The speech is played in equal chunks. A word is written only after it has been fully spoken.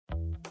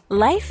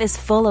Life is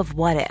full of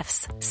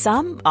what-ifs.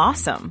 Some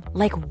awesome,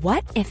 like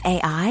what if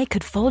AI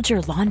could fold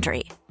your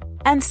laundry?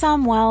 And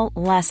some, well,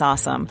 less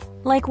awesome,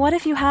 like what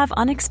if you have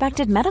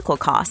unexpected medical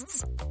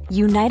costs?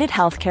 United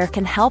Healthcare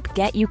can help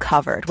get you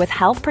covered with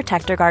Health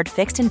Protector Guard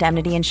fixed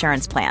indemnity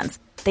insurance plans.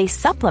 They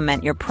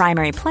supplement your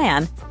primary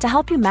plan to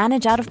help you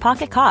manage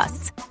out-of-pocket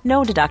costs.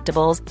 No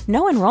deductibles,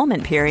 no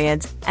enrollment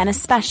periods, and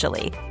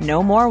especially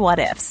no more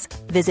what-ifs.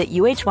 Visit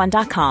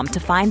uh1.com to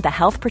find the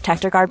Health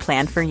Protector Guard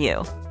plan for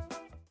you.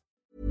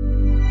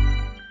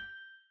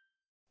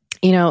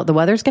 You know, the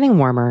weather's getting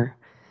warmer,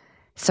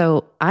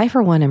 so I,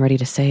 for one, am ready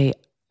to say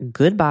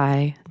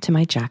goodbye to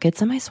my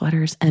jackets and my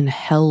sweaters and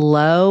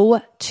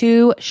hello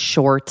to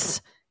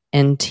shorts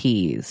and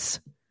tees.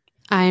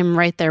 I'm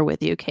right there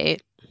with you,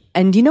 Kate.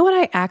 And you know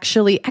what?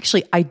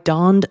 I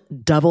donned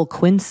double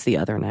quince the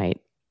other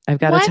night. I've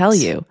got to tell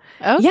you.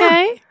 Okay.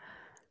 Yeah.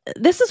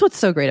 This is what's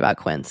so great about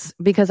quince,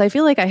 because I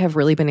feel like I have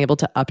really been able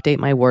to update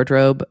my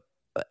wardrobe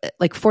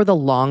like for the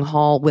long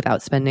haul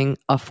without spending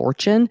a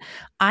fortune.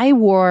 I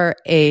wore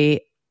a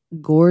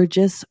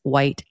gorgeous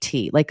white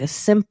tee, like a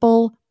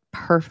simple,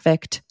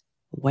 perfect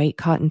white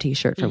cotton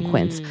t-shirt from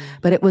Quince,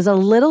 but it was a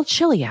little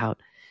chilly out.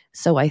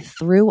 So I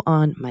threw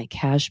on my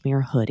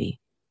cashmere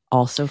hoodie,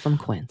 also from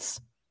Quince.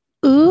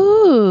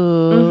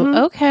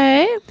 Ooh,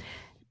 okay.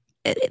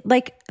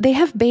 Like they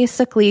have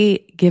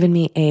basically given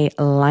me a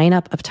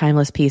lineup of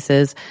timeless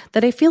pieces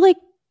that I feel like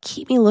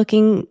keep me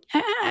looking,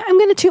 I'm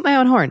going to toot my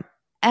own horn,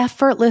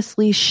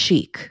 effortlessly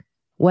chic,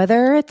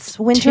 whether it's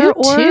winter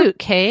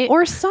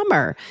or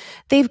summer.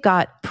 They've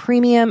got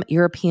premium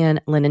European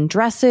linen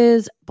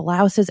dresses,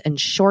 blouses, and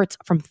shorts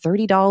from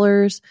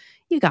 $30.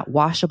 You got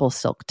washable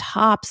silk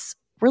tops,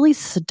 really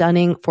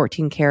stunning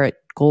 14 karat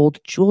gold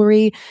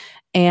jewelry,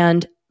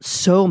 and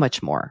so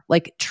much more.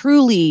 Like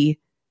truly,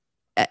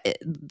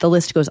 the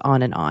list goes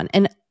on and on.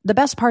 And the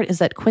best part is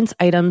that Quince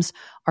items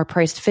are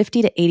priced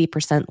 50 to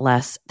 80%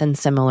 less than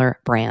similar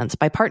brands.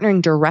 By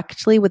partnering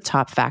directly with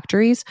top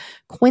factories,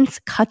 Quince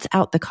cuts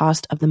out the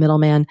cost of the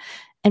middleman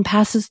and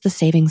passes the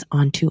savings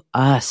on to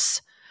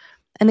us.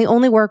 And they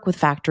only work with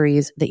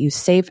factories that use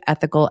safe,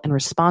 ethical, and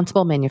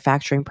responsible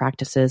manufacturing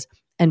practices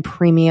and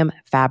premium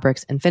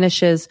fabrics and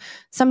finishes,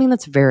 something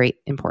that's very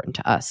important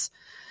to us.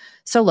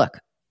 So look,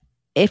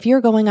 if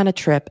you're going on a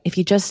trip, if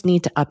you just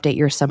need to update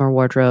your summer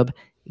wardrobe,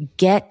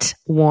 get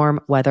warm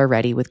weather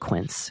ready with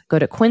Quince. Go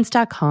to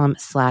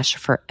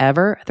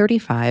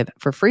quince.com/forever35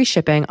 for free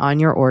shipping on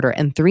your order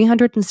and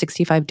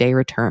 365-day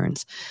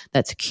returns.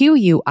 That's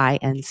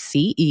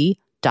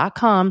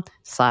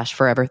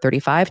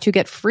QUINCE.com/forever35 to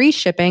get free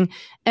shipping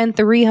and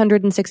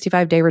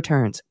 365-day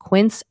returns.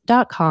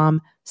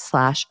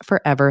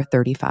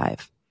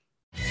 Quince.com/forever35.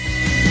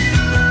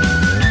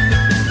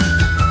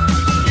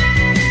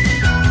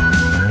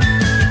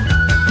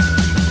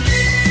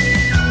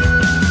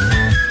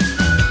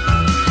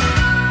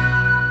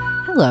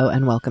 Hello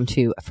and welcome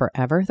to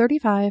Forever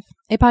 35,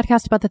 a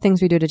podcast about the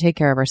things we do to take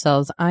care of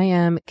ourselves. I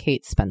am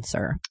Kate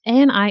Spencer.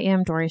 And I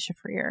am Dory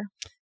Shafrir.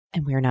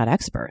 And we're not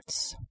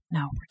experts.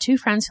 No, we're two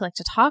friends who like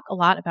to talk a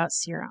lot about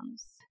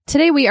serums.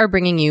 Today we are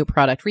bringing you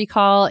Product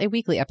Recall, a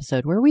weekly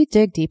episode where we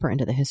dig deeper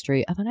into the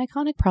history of an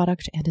iconic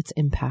product and its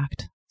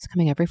impact. It's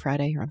coming every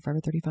Friday here on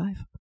Forever 35.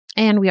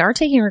 And we are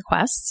taking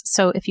requests.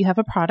 So if you have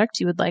a product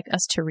you would like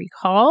us to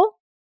recall,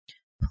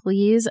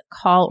 please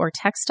call or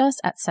text us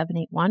at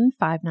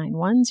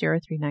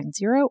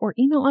 781-591-0390 or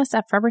email us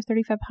at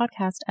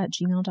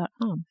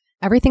forever35podcast@gmail.com.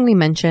 Everything we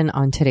mention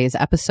on today's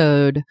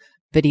episode,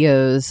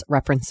 videos,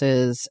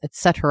 references,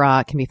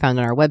 etc., can be found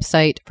on our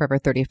website,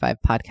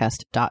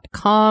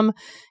 forever35podcast.com. You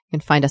can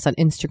find us on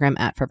Instagram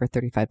at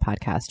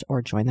forever35podcast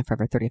or join the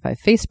Forever 35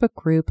 Facebook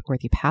group where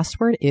the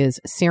password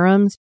is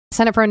serums.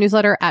 Sign up for our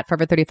newsletter at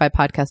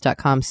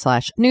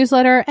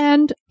forever35podcast.com/newsletter,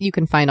 and you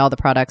can find all the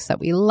products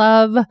that we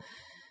love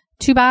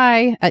to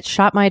buy at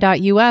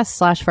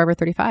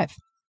shopmy.us/forever35.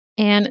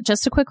 And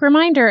just a quick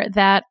reminder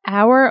that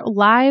our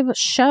live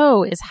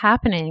show is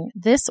happening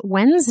this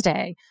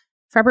Wednesday,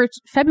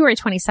 February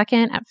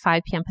 22nd at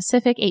 5 p.m.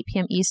 Pacific, 8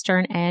 p.m.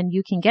 Eastern, and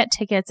you can get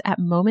tickets at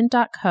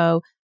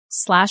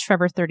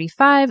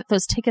moment.co/forever35.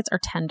 Those tickets are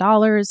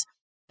 $10.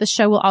 The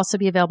show will also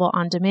be available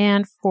on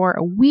demand for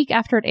a week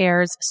after it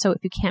airs, so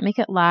if you can't make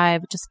it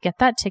live, just get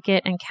that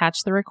ticket and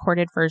catch the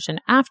recorded version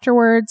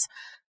afterwards.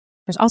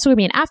 There's also going to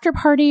be an after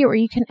party where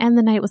you can end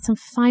the night with some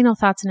final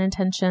thoughts and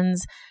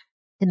intentions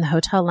in the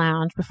hotel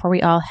lounge before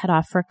we all head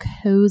off for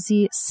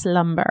cozy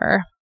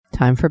slumber.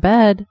 Time for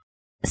bed.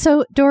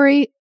 So,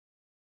 Dory,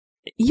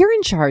 you're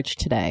in charge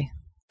today.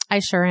 I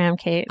sure am,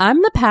 Kate.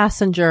 I'm the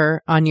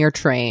passenger on your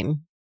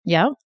train.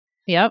 Yep.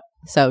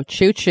 So,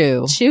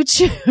 choo-choo.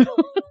 Choo-choo.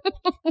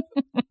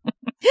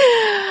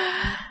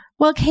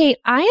 Well, Kate,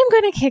 I am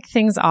going to kick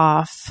things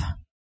off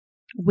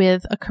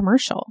with a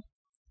commercial.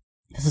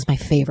 This is my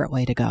favorite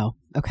way to go.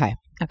 Okay.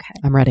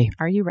 I'm ready.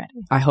 Are you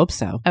ready? I hope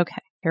so.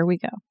 Okay, here we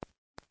go.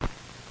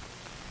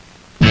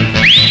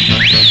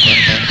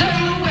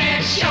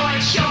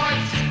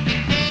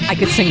 I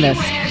could sing this.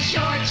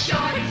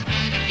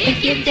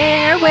 If you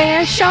dare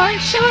wear short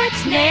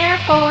shorts, Nair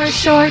for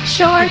short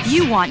shorts. If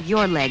you want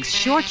your legs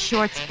short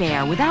shorts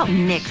bare without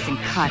nicks and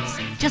cuts,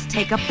 just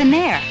take up the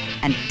Nair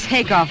and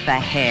take off the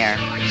hair.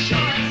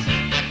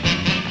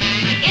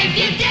 If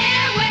you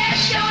dare wear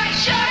short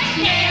shorts,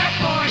 Nair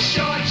for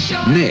short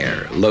shorts.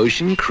 Nair,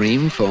 lotion,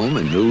 cream, foam,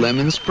 and new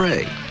lemon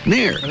spray.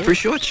 Nair for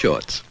short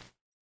shorts.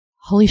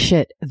 Holy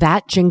shit,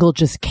 that jingle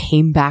just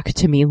came back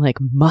to me like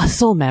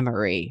muscle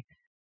memory.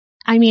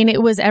 I mean,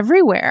 it was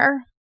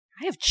everywhere.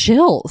 I have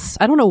chills.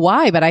 I don't know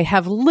why, but I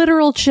have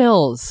literal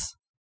chills.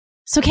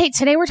 So, Kate,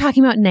 today we're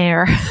talking about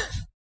Nair.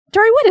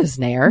 Dory, what is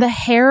Nair? The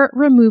hair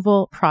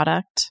removal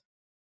product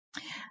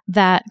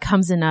that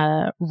comes in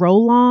a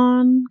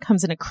roll-on,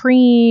 comes in a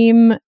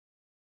cream,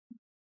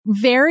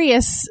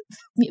 various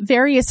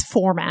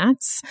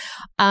formats.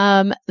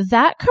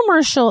 That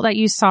commercial that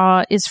you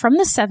saw is from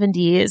the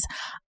 70s.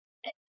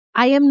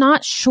 I am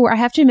not sure. I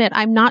have to admit,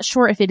 I'm not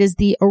sure if it is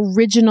the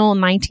original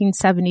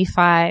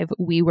 1975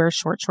 We Wear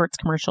Short Shorts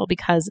commercial,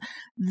 because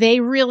they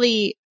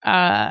really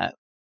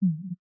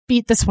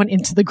beat this one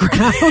into the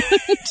ground.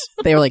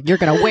 They were like, you're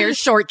going to wear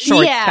short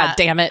shorts, yeah. God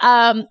damn it.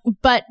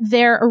 But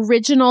their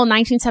original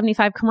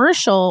 1975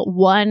 commercial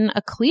won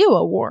a Clio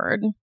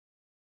Award.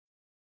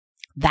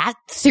 That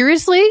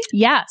seriously?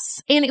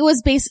 Yes. And it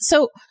was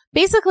so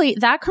basically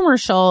that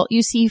commercial,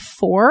 you see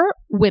 4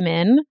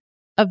 women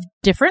of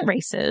different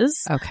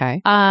races.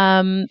 Okay.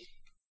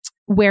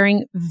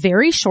 Wearing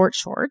very short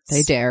shorts.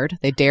 They dared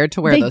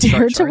to wear those short shorts. They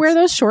dared to wear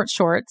those short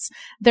shorts.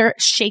 They're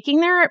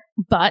shaking their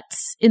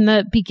butts in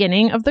the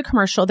beginning of the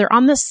commercial. They're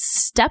on the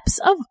steps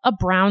of a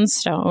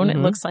brownstone, it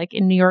looks like,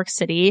 in New York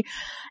City.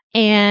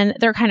 And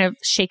they're kind of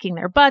shaking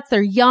their butts.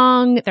 They're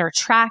young. They're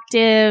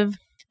attractive.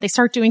 They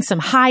start doing some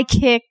high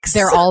kicks.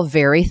 They're all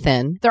very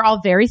thin. They're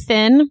all very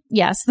thin.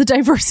 Yes. The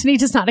diversity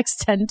does not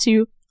extend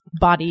to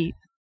body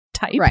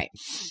type. Right.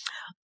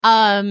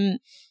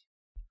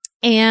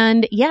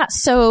 And yeah,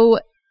 so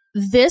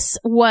this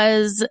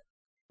was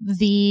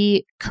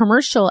the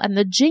commercial and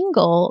the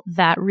jingle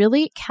that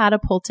really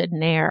catapulted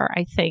Nair,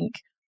 I think,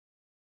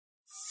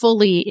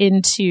 fully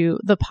into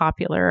the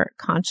popular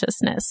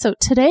consciousness. So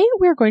today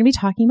we're going to be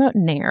talking about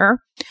Nair.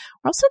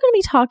 We're also going to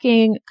be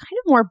talking kind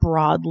of more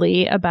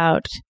broadly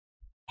about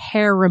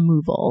hair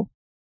removal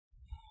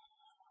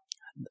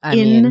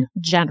in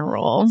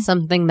general.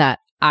 Something that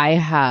I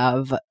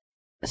have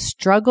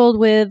struggled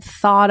with,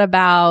 thought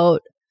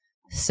about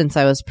since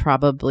I was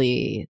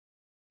probably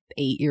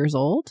 8 years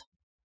old.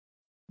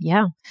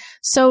 Yeah.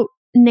 So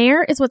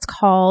Nair is what's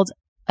called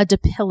a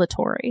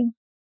depilatory,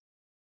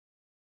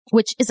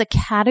 which is a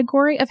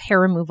category of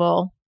hair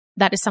removal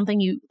that is something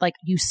you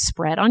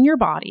spread on your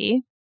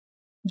body.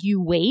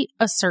 You wait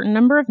a certain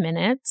number of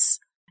minutes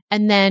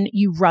and then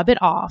you rub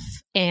it off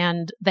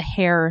and the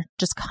hair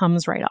just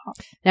comes right off.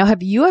 Now,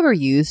 have you ever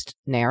used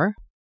Nair?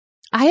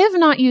 I have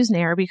not used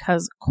Nair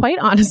because, quite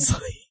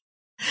honestly,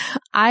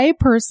 I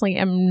personally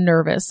am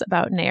nervous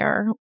about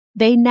Nair.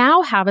 They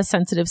now have a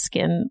sensitive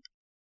skin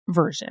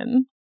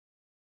version.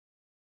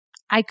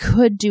 I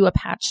could do a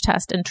patch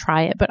test and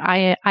try it, but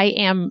I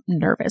am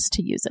nervous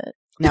to use it.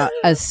 Now,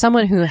 as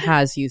someone who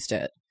has used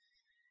it,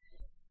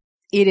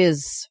 it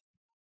is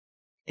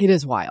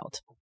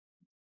wild.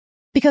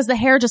 Because the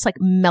hair just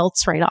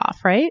melts right off,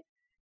 right?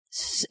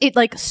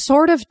 It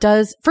sort of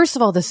does. First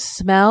of all, the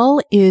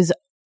smell is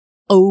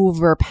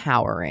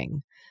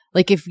overpowering.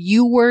 If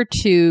you were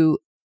to...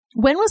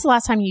 When was the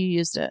last time you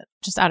used it?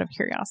 Just out of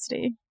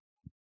curiosity.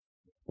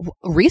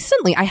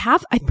 Recently,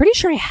 I'm pretty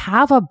sure I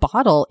have a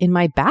bottle in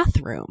my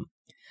bathroom.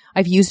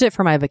 I've used it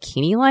for my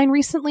bikini line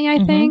recently,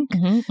 I think.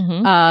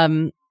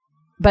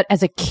 But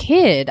as a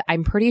kid,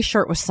 I'm pretty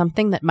sure it was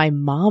something that my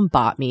mom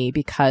bought me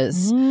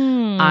because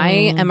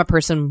I am a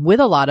person with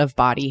a lot of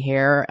body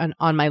hair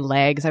on my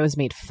legs. I was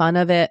made fun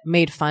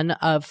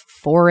of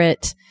for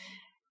it.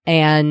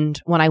 And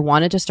when I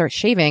wanted to start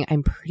shaving,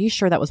 I'm pretty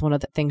sure that was one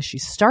of the things she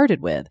started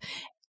with.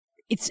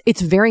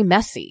 It's very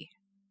messy.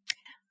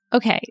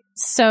 Okay,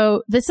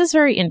 so this is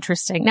very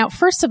interesting. Now,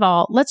 first of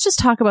all, let's just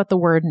talk about the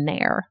word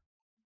Nair.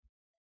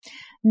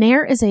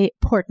 Nair is a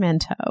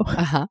portmanteau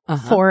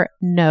for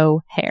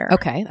no hair.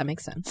 Okay, that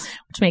makes sense.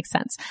 Which makes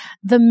sense.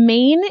 The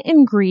main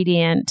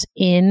ingredient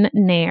in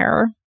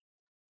Nair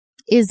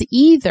is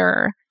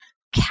either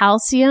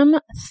calcium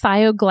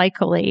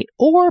thioglycolate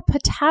or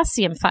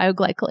potassium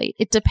thioglycolate.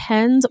 It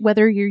depends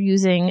whether you're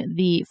using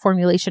the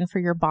formulation for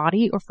your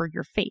body or for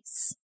your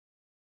face.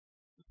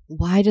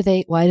 Why does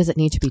it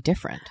need to be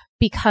different?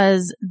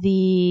 Because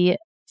the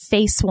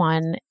face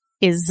one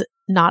is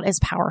not as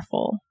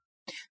powerful.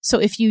 So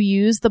if you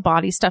use the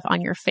body stuff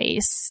on your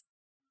face,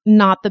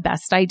 not the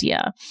best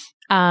idea.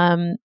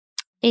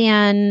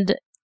 And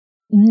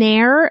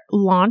Nair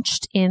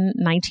launched in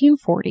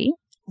 1940.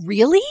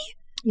 Really?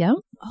 Yeah.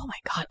 Oh my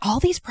God. All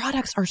these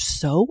products are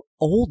so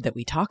old that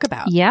we talk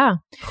about. Yeah.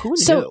 Who knew?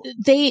 So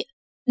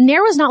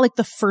Nair was not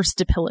the first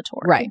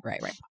depilatory. Right.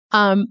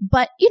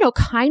 But,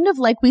 kind of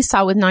like we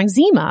saw with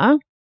Noxzema,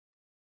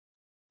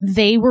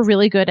 they were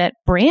really good at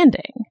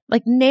branding.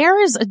 Nair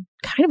is a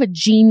kind of a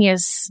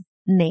genius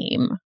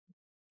name.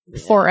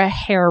 for a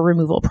hair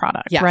removal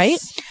product, Yes. right?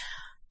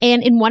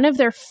 And in one of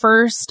their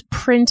first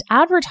print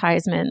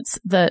advertisements,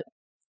 the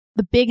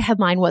big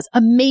headline was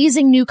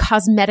 "Amazing New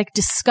Cosmetic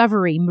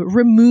Discovery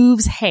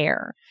Removes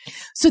Hair."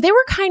 So they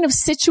were kind of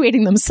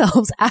situating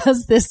themselves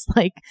as this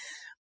like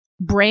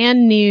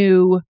brand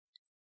new,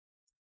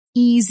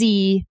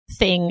 easy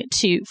thing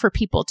for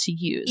people to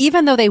use.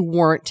 Even though they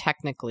weren't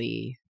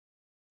technically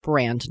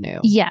brand new.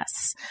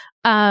 Yes.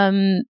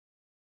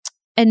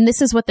 And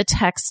this is what the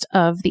text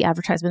of the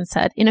advertisement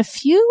said. In a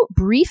few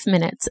brief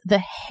minutes,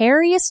 the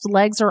hairiest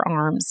legs or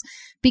arms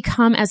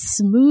become as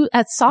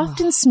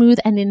soft and smooth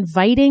and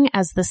inviting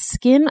as the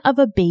skin of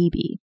a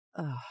baby.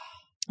 Ugh.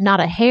 Not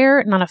a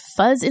hair, not a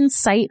fuzz in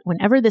sight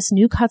whenever this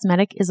new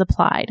cosmetic is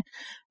applied.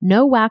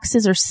 No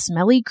waxes or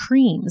smelly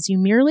creams. You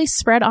merely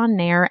spread on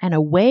Nair and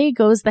away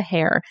goes the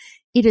hair.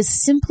 It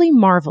is simply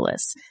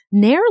marvelous.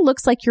 Nair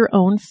looks like your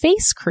own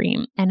face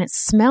cream and it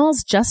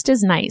smells just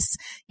as nice.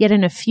 Yet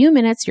in a few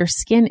minutes, your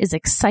skin is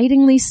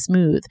excitingly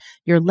smooth.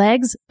 Your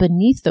legs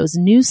beneath those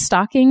new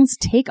stockings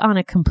take on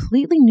a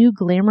completely new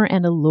glamour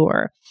and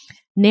allure.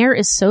 Nair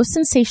is so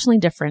sensationally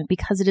different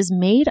because it is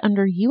made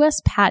under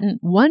U.S.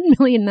 patent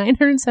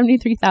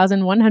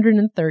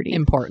 1,973,130.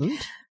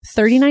 Important.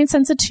 39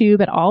 cents a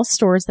tube at all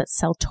stores that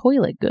sell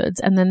toilet goods.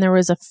 And then there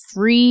was a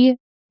free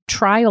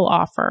trial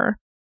offer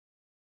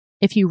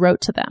if you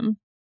wrote to them.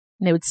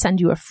 And they would send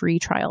you a free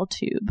trial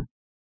tube.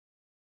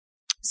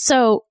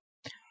 So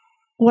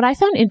what I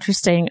found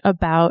interesting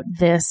about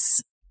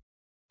this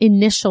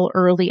initial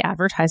early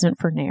advertisement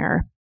for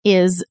Nair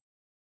is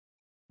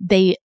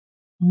they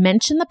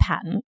mention the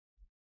patent.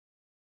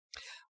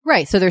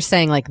 Right. So they're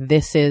saying like,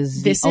 this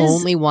is the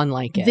only one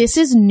like it. This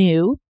is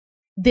new.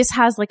 This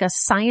has like a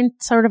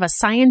sort of a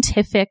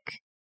scientific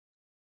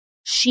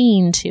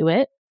sheen to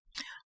it.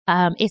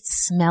 It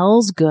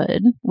smells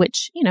good,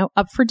 which, you know,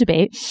 up for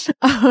debate.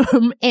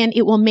 And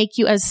it will make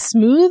you as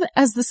smooth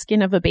as the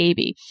skin of a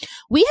baby.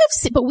 We have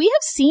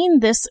seen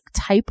this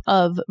type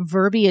of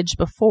verbiage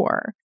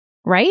before,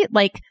 right?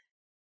 Like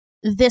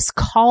this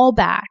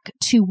callback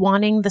to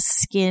wanting the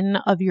skin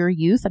of your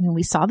youth. I mean,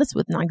 we saw this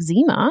with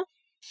Noxzema.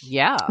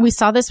 Yeah. We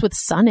saw this with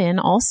Sun-In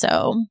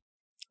also.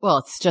 Well,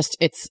 it's just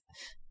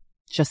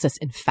this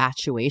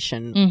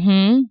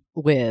infatuation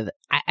with,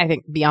 I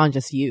think, beyond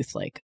just youth,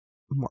 like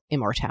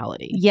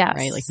immortality. Yes.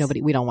 Right? Like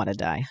we don't want to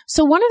die.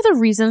 So one of the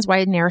reasons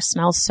why Nair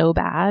smells so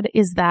bad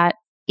is that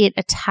it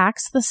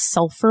attacks the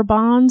sulfur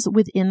bonds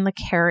within the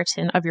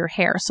keratin of your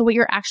hair. So what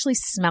you're actually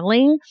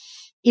smelling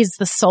is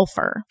the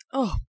sulfur.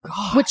 Oh,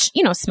 God. Which,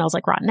 you know, smells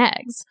like rotten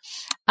eggs.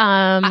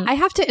 I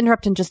have to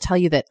interrupt and just tell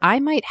you that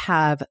I might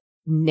have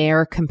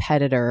Nair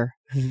competitor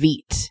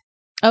Veet.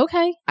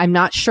 Okay. I'm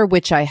not sure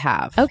which I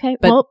have. Okay.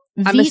 But well,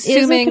 I'm Veet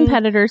is a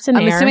competitor to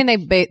Nair. I'm assuming they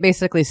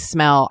basically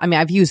smell, I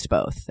mean, I've used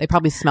both. They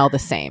probably smell the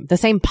same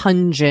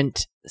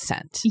pungent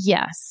scent.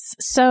 Yes.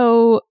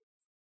 So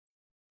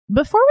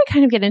before we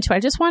kind of get into it, I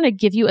just want to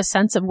give you a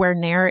sense of where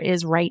Nair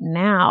is right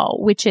now,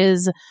 which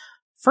is,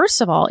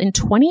 first of all, in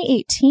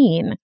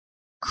 2018,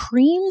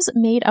 creams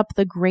made up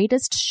the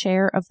greatest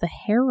share of the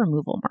hair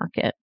removal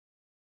market.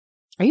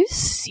 Are you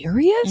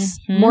serious?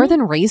 Mm-hmm. More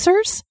than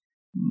razors?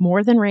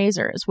 More than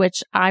razors,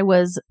 which I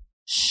was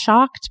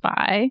shocked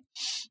by.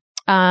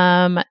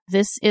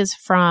 This is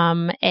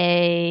from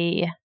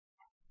a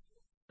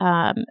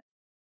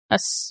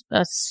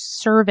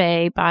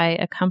survey by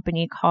a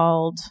company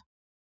called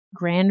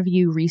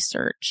Grandview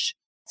Research.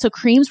 So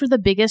creams were the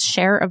biggest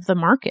share of the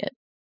market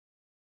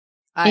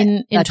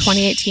in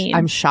 2018.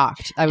 I'm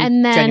shocked.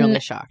 I'm then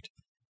genuinely shocked.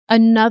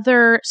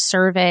 Another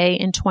survey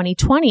in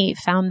 2020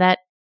 found that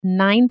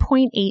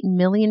 9.8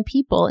 million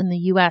people in the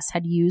U.S.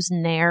 had used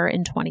Nair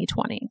in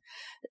 2020.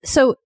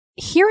 So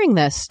hearing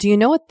this, do you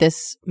know what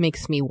this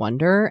makes me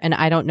wonder? And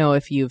I don't know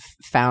if you've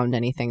found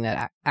anything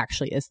that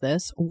actually is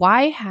this.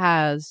 Why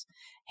has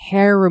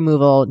hair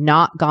removal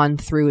not gone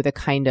through the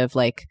kind of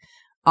like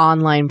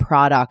online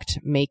product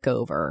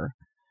makeover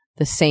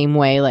the same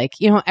way? Like,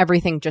 you know,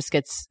 everything just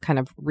gets kind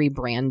of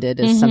rebranded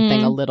as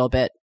something a little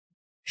bit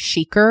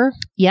chicer.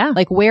 Yeah.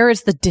 Like, where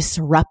is the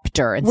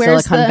disruptor in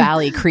Silicon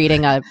Valley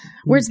creating a...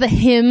 Where's the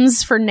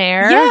hymns for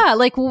Nair? Yeah.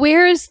 Like,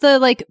 where's the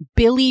like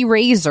Billy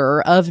Razor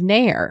of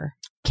Nair?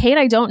 Kate,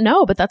 I don't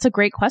know, but that's a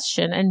great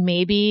question. And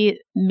maybe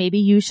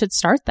you should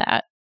start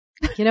that.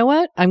 You know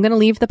what? I'm going to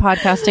leave the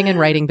podcasting and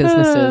writing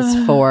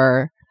businesses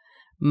for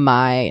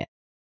my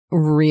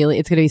really,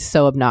 it's going to be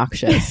so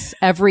obnoxious.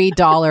 Every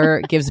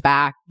dollar gives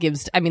back,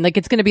 I mean, like,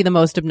 it's going to be the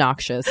most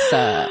obnoxious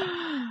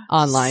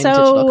online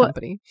digital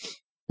company.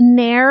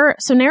 Nair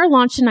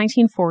launched in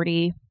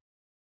 1940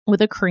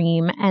 with a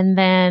cream, and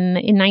then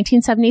in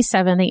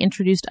 1977 they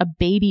introduced a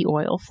baby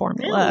oil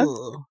formula.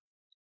 Ew.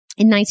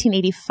 In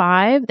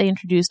 1985 they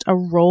introduced a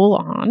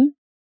roll-on.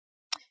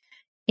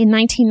 In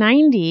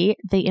 1990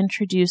 they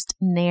introduced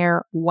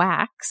Nair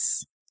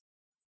Wax,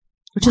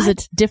 which is a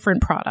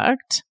different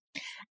product.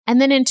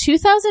 And then in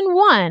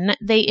 2001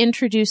 they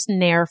introduced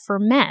Nair for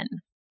Men.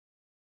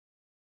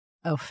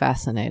 Oh,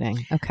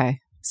 fascinating. Okay.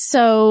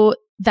 So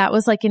that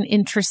was like an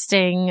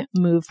interesting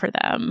move for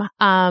them,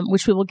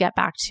 which we will get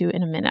back to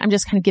in a minute. I'm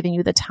just kind of giving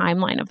you the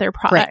timeline of their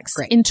products.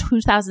 Great. In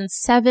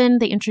 2007,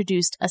 they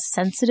introduced a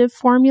sensitive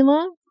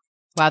formula.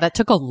 Wow, that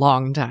took a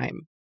long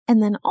time.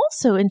 And then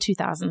also in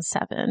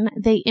 2007,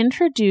 they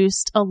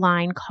introduced a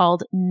line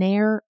called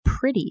Nair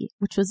Pretty,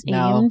 which was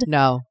aimed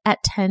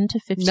at 10 to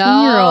 15-year-olds.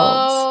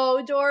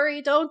 No,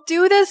 Dory, don't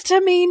do this to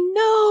me.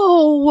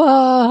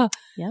 No.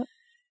 Yep.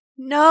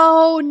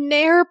 No,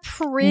 Nair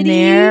Pretty.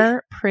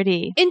 Nair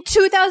Pretty. In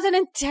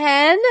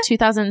 2010?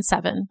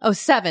 2007. Oh,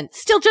 7.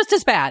 Still just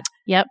as bad.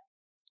 Yep.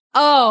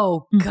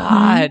 Oh,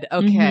 God.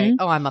 Mm-hmm. Okay. Mm-hmm.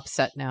 Oh, I'm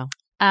upset now.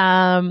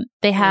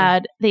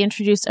 They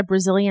introduced a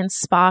Brazilian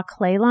spa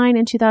clay line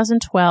in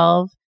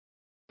 2012.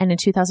 And in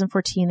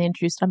 2014, they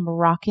introduced a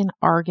Moroccan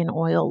argan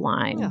oil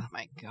line. Oh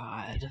my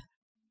God.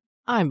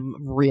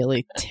 I'm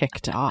really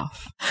ticked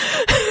off.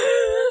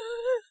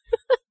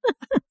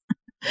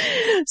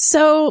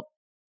 So,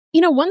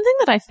 one thing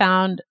that I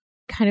found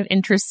kind of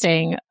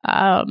interesting,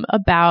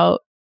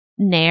 about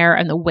Nair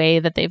and the way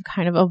that they've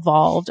kind of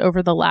evolved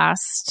over the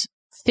last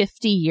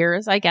 50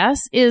 years, I guess,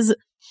 is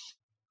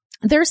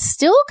they're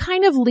still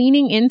kind of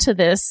leaning into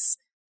this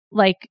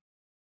like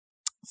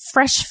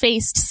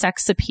fresh-faced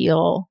sex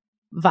appeal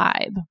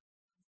vibe.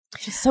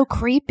 Which is so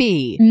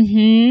creepy.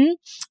 Mm-hmm.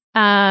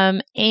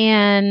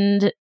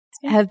 And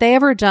have they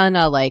ever done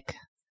a like,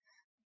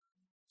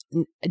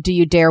 do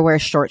you dare wear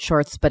short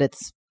shorts, but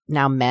it's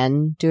now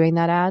men doing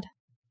that ad?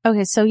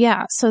 Okay, so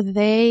yeah. So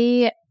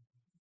they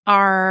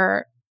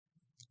are,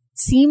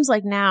 seems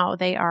like now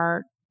they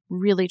are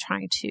really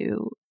trying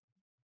to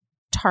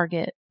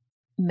target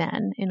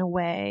men in a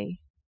way,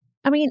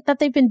 I mean, that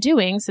they've been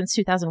doing since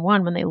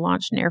 2001 when they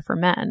launched Nair for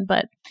Men,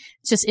 but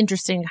it's just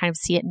interesting to kind of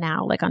see it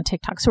now, like on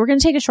TikTok. So we're going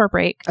to take a short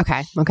break.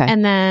 Okay.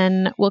 And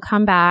then we'll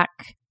come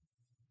back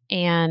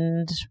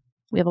and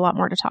we have a lot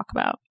more to talk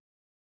about.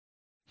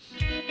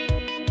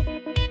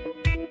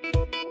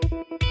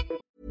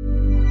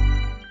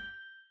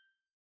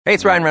 Hey,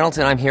 it's Ryan Reynolds,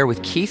 and I'm here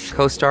with Keith,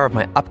 co-star of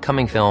my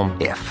upcoming film,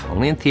 If,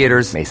 only in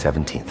theaters May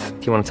 17th.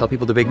 Do you want to tell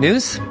people the big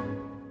news?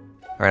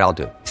 All right, I'll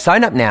do it.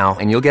 Sign up now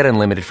and you'll get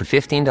unlimited for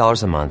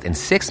 $15 a month and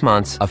 6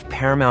 months of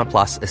Paramount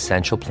Plus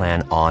Essential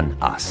Plan on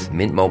us.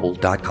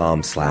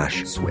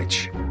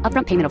 MintMobile.com/switch.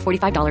 Upfront payment of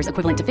 $45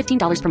 equivalent to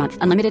 $15 per month.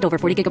 Unlimited over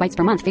 40 gigabytes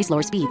per month. Face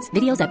lower speeds.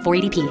 Videos at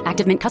 480p.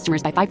 Active Mint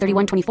customers by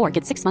 531.24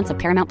 get 6 months of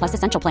Paramount Plus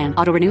Essential Plan.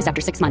 Auto renews after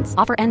 6 months.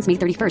 Offer ends May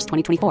 31st,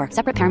 2024.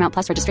 Separate Paramount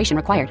Plus registration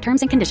required.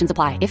 Terms and conditions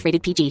apply if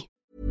rated PG.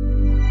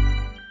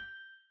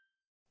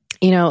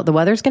 The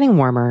weather's getting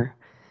warmer.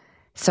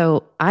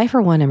 So I,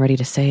 for one, am ready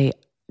to say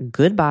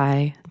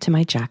goodbye to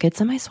my jackets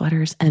and my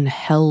sweaters and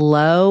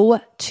hello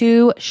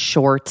to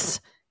shorts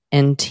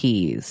and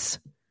tees.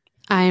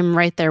 I'm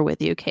right there with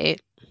you,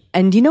 Kate.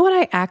 And you know what?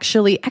 I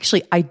actually,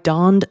 I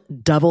donned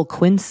double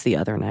quince the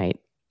other night.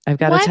 I've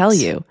got to tell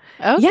you.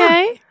 Okay.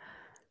 Yeah.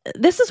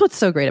 This is what's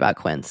so great about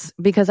quince,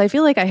 because I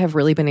feel like I have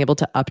really been able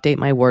to update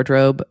my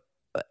wardrobe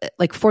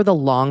like for the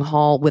long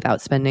haul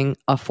without spending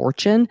a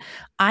fortune.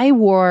 I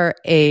wore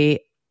a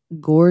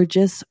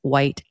gorgeous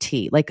white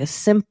tee, like a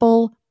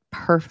simple,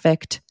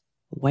 perfect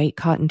white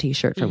cotton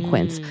t-shirt from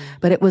Quince,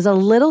 but it was a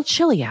little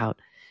chilly out.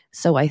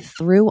 So I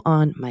threw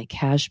on my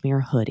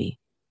cashmere hoodie,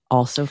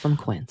 also from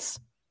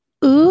Quince.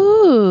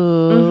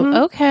 Ooh,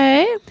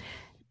 okay.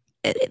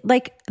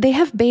 Like they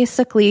have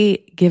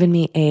basically given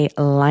me a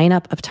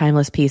lineup of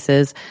timeless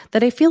pieces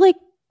that I feel like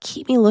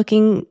keep me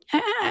looking,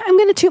 I'm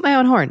going to toot my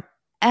own horn,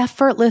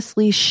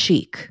 effortlessly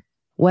chic.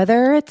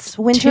 Whether it's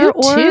winter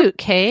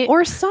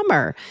or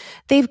summer.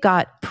 They've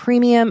got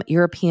premium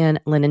European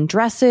linen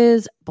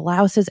dresses,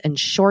 blouses, and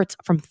shorts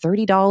from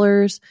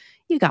 $30.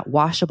 You got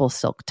washable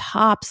silk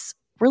tops,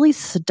 really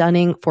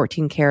stunning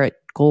 14-karat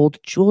gold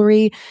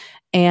jewelry,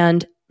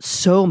 and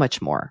so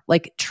much more.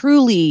 Like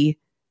truly,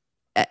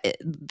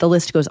 the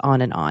list goes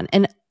on.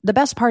 And the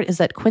best part is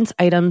that Quince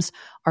items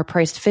are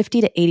priced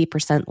 50 to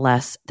 80%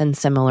 less than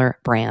similar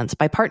brands.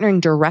 By partnering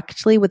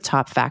directly with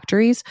top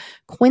factories,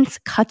 Quince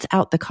cuts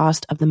out the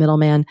cost of the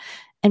middleman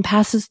and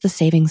passes the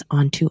savings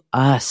on to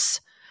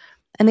us.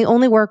 And they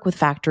only work with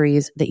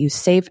factories that use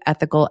safe,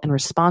 ethical, and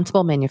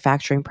responsible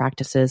manufacturing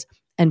practices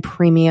and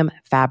premium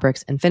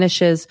fabrics and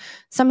finishes,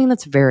 something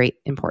that's very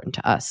important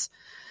to us.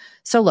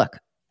 So look,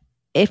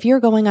 if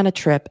you're going on a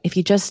trip, if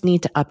you just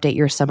need to update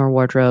your summer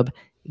wardrobe,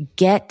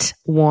 get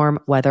warm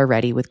weather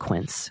ready with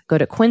Quince. Go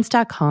to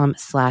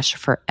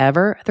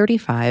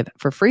quince.com/forever35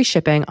 for free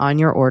shipping on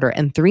your order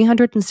and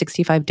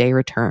 365-day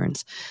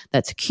returns.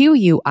 That's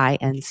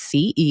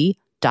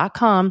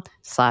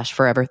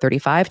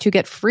QUINCE.com/forever35 to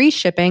get free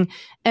shipping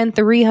and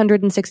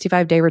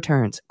 365-day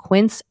returns.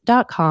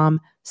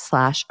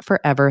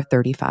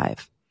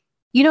 Quince.com/forever35.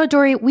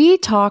 Dory, we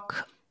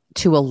talk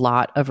to a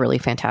lot of really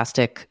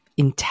fantastic,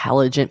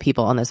 intelligent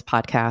people on this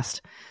podcast.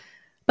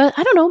 But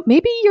I don't know,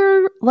 maybe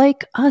you're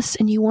like us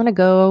and you want to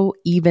go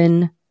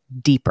even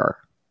deeper.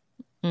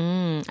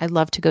 I'd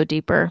love to go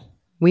deeper.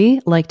 We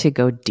like to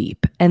go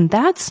deep. And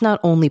that's not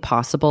only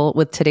possible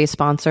with today's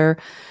sponsor,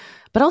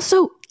 but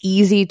also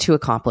easy to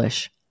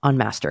accomplish. on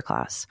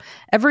Masterclass.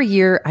 Every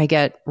year I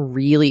get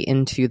really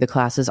into the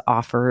classes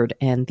offered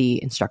and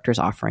the instructors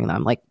offering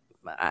them. Like,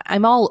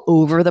 I'm all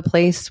over the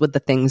place with the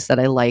things that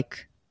I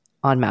like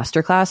on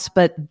Masterclass,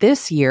 but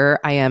this year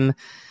I am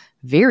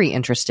very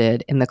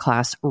interested in the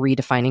class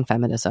Redefining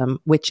Feminism,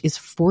 which is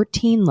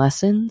 14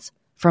 lessons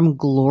from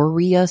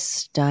Gloria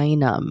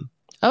Steinem.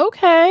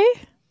 Okay.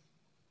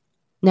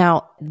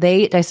 Now,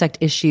 they dissect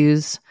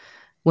issues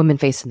women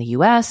face in the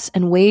US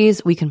and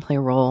ways we can play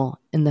a role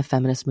in the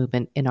feminist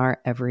movement in our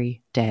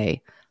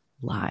everyday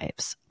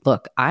lives.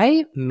 Look,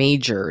 I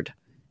majored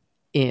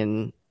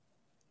in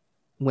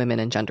women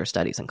and gender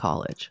studies in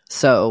college,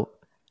 so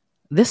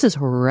this is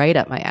right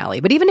up my alley.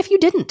 But even if you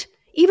didn't,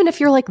 even if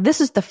you're like,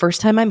 this is the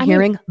first time I'm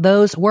hearing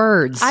those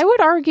words. I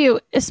would argue,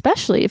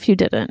 especially if you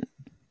didn't.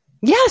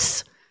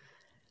 Yes.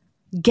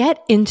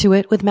 Get into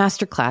it with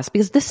Masterclass,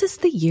 because this is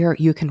the year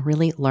you can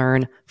really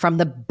learn from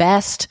the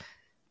best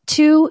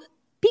to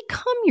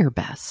become your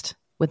best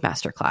with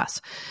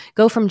Masterclass.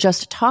 Go from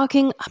just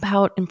talking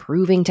about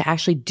improving to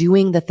actually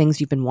doing the things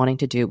you've been wanting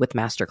to do with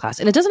Masterclass.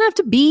 And it doesn't have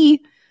to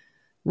be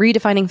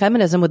Redefining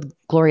Feminism with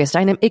Gloria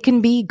Steinem. It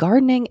can be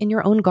gardening in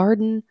your own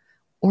garden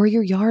or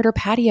your yard or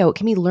patio. It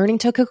can be learning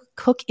to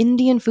cook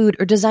Indian food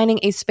or designing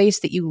a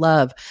space that you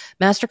love.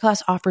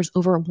 Masterclass offers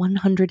over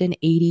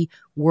 180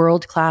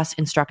 world-class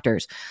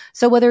instructors.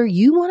 So whether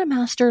you want to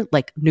master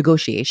like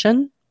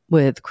negotiation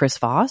with Chris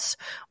Voss,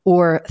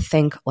 or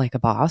think like a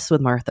boss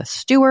with Martha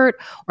Stewart,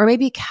 or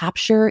maybe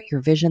capture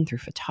your vision through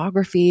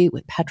photography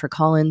with Petra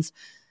Collins,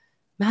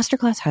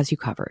 Masterclass has you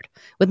covered.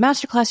 With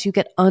Masterclass, you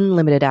get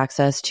unlimited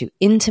access to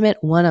intimate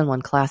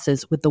one-on-one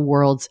classes with the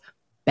world's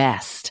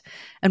best.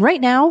 And right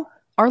now,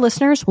 our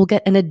listeners will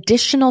get an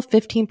additional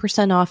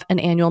 15% off an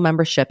annual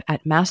membership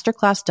at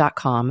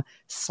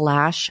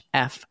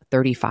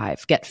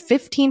masterclass.com/F35. Get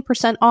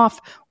 15% off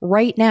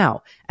right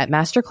now at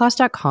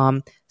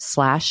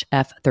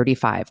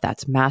masterclass.com/F35.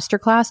 That's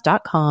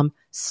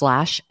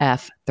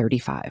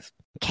masterclass.com/F35.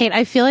 Kate,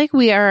 I feel like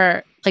we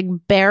are like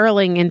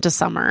barreling into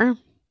summer.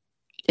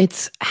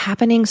 It's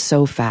happening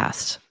so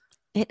fast.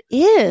 It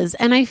is.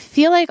 And I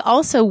feel like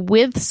also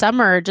with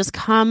summer just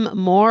come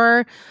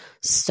more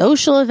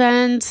social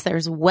events.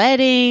 There's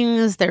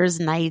weddings, there's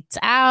nights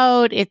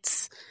out,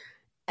 it's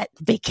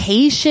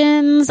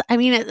vacations. I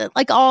mean,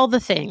 like all the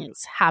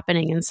things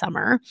happening in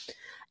summer.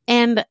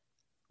 And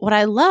what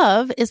I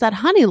love is that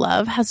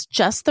Honeylove has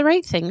just the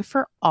right thing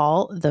for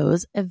all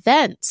those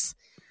events.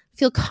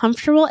 Feel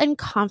comfortable and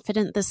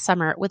confident this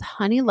summer with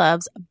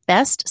Honeylove's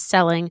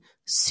best-selling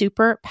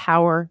Super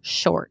Power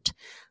Short.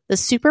 The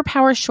Super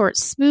Power Short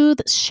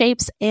smooths,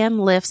 shapes, and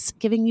lifts,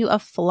 giving you a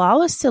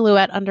flawless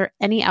silhouette under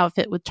any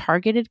outfit with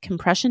targeted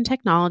compression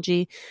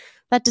technology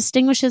that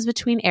distinguishes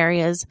between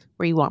areas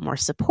where you want more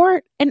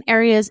support and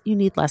areas you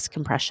need less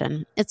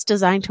compression. It's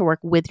designed to work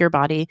with your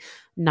body,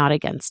 not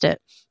against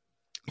it.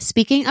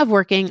 Speaking of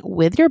working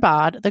with your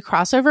bod, the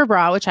crossover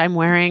bra, which I'm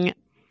wearing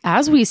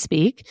as we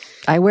speak.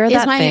 I wear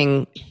that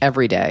thing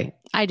every day.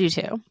 I do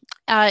too.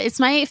 It's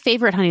my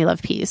favorite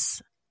Honeylove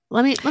piece.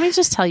 Let me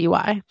just tell you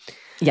why.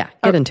 Yeah,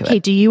 get into it. Okay,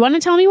 do you want to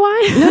tell me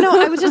why?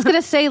 No, I was just going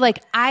to say,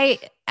 like, I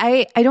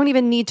don't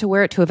even need to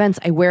wear it to events.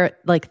 I wear it,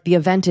 like, the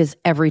event is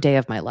every day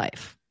of my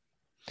life.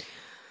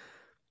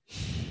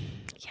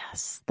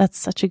 Yes, that's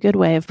such a good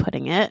way of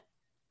putting it.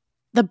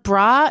 The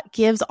bra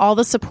gives all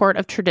the support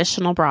of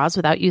traditional bras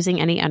without using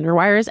any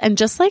underwires. And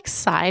just like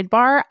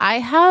sidebar, I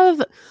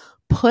have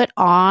put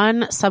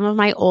on some of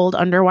my old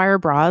underwire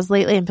bras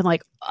lately and been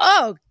like,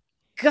 oh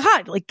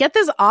God, like get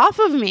this off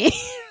of me.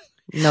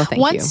 No,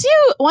 thank once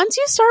you. Once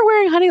you start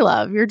wearing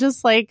Honeylove, you're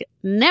just like,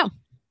 no,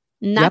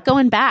 not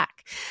going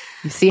back.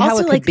 You see how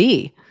also, it could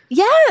be.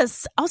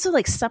 Yes. Also,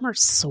 like summer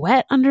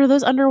sweat under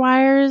those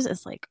underwires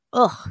is like,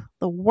 ugh,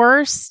 the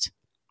worst.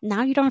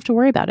 Now you don't have to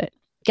worry about it.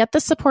 Get the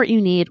support you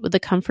need with the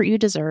comfort you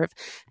deserve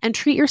and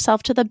treat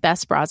yourself to the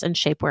best bras and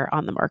shapewear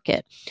on the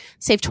market.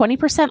 Save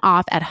 20%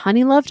 off at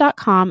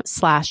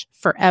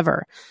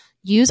honeylove.com/forever.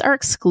 Use our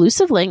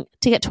exclusive link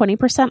to get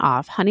 20%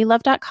 off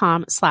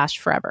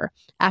honeylove.com/forever.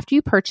 After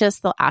you purchase,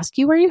 they'll ask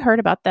you where you heard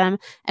about them,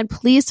 and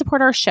please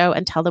support our show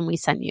and tell them we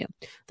sent you.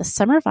 The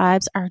summer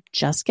vibes are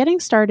just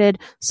getting started,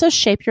 so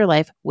shape your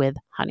life with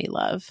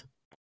Honeylove.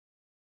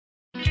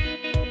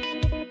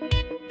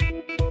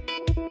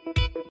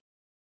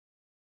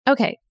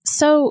 Okay,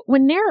 so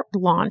when Nair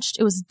launched,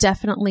 it was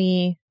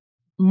definitely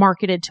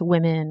marketed to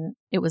women.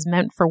 It was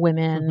meant for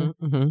women.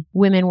 Mm-hmm.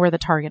 Women were the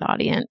target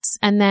audience.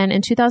 And then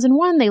in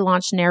 2001, they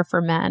launched Nair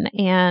for Men.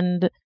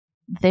 And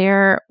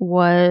there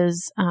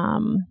was a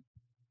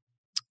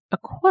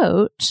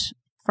quote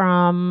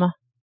from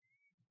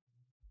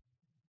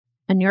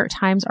a New York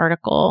Times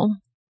article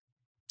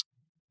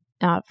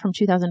from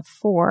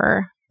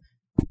 2004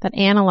 that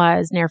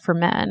analyzed Nair for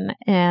Men.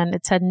 And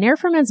it said, Nair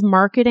for Men's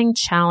marketing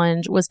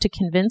challenge was to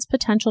convince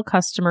potential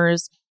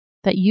customers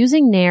that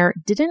using Nair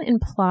didn't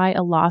imply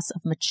a loss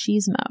of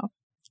machismo.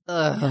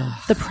 Ugh.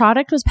 The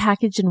product was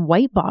packaged in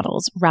white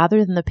bottles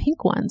rather than the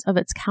pink ones of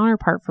its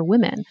counterpart for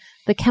women.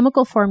 The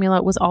chemical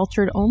formula was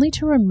altered only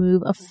to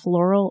remove a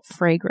floral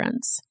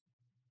fragrance.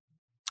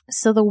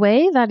 So the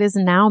way that is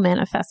now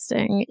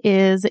manifesting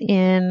is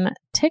in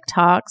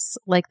TikToks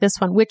like this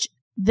one, which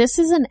this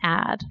is an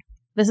ad.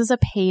 This is a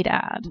paid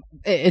ad.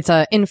 It's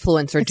an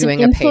influencer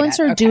doing an a paid ad.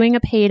 influencer doing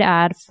a paid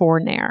ad for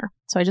Nair.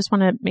 So I just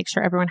want to make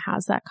sure everyone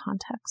has that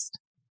context.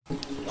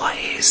 What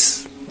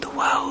is the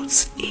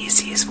world's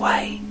easiest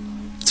way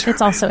to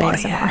It's also remove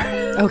body ASMR.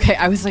 hair? Okay,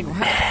 I was like, what?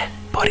 Hair,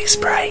 body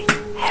spray,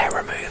 hair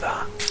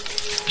remover,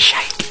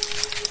 shake,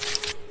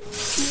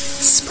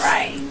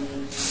 spray,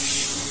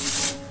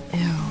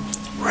 Ew.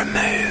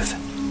 remove.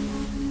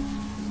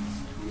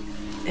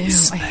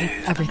 Ew, I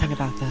hate everything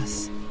about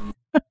this.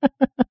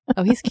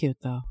 Oh, he's cute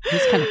though.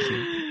 He's kind of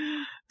cute.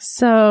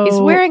 So He's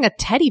wearing a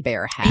teddy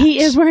bear hat. He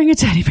is wearing a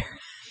teddy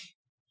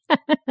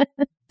bear.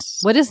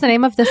 What is the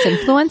name of this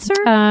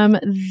influencer?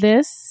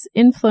 This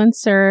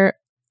influencer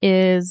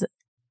is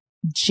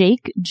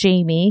Jake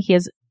Jamie. He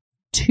has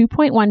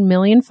 2.1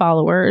 million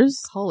followers.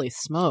 Holy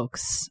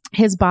smokes.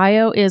 His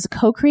bio is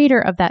co-creator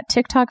of that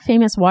TikTok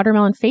famous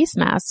watermelon face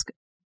mask.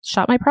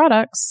 Shop my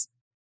products.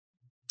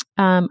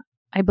 I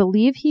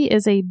believe he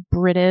is a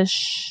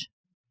British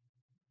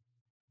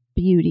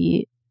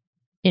beauty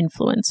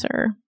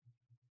influencer.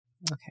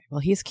 Okay, well,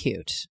 he's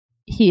cute.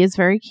 He is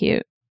very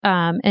cute.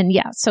 And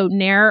yeah, so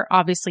Nair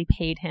obviously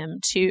paid him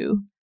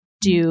to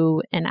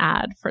do an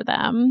ad for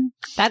them.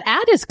 That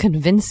ad is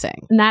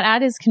convincing. And that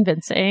ad is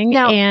convincing.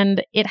 Now-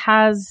 And it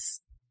has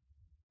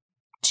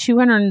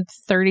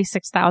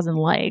 236,000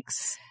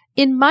 likes.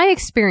 In my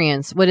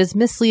experience, what is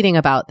misleading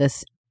about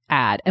this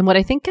ad, and what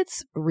I think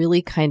gets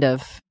really kind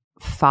of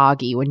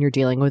foggy when you're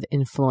dealing with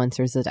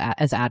influencers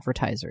as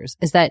advertisers,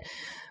 is that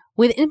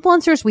with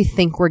influencers, we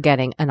think we're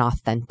getting an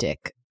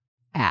authentic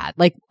ad.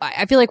 Like,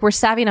 I feel like we're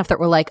savvy enough that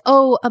we're like,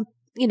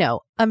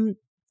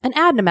 an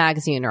ad in a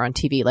magazine or on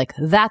TV, like,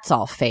 that's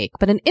all fake.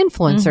 But an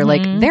influencer,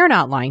 like, they're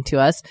not lying to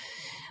us.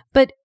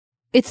 But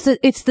it's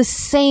the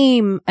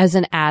same as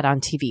an ad on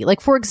TV.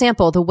 Like, for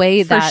example, the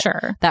way that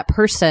that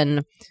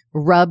person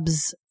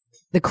rubs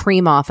the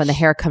cream off and the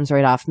hair comes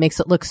right off makes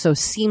it look so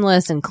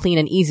seamless and clean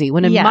and easy.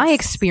 When in my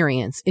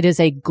experience, it is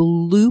a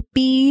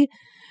gloopy,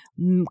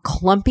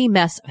 clumpy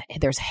mess.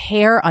 There's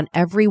hair on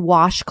every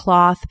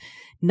washcloth.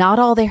 Not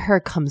all the hair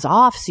comes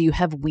off, so you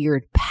have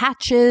weird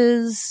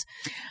patches.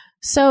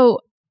 So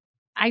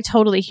I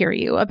totally hear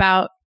you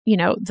about,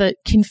 the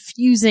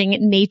confusing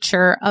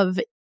nature of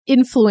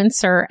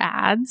influencer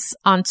ads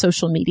on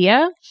social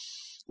media.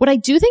 What I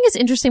do think is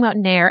interesting about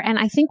Nair, and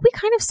I think we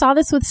kind of saw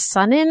this with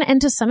Sunin and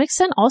to some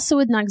extent also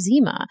with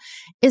Noxzema,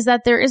 is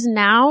that there is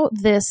now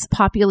this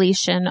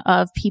population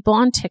of people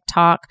on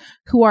TikTok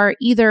who are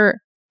either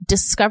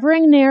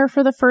discovering Nair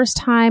for the first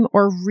time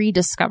or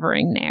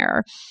rediscovering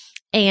Nair.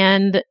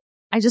 And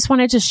I just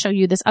wanted to show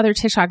you this other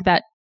TikTok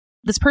that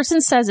this person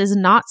says is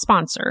not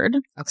sponsored.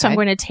 Okay. So I'm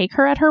going to take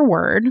her at her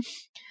word,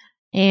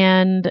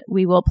 and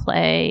we will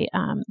play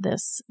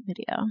this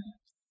video.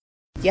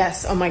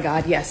 Yes. Oh my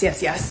God. Yes,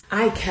 yes, yes.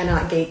 I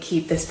cannot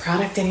gatekeep this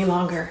product any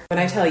longer. When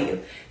I tell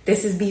you,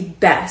 this is the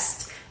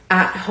best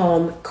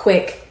at-home,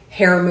 quick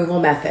hair removal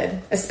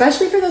method,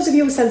 especially for those of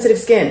you with sensitive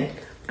skin.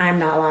 I'm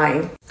not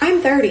lying. I'm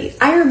 30.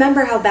 I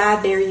remember how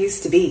bad Nair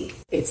used to be.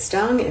 It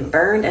stung and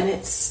burned and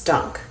it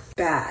stunk.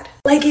 Bad.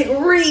 Like, it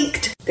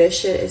reeked. This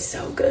shit is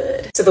so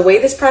good. So the way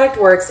this product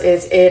works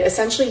is it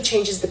essentially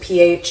changes the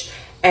pH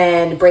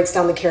and breaks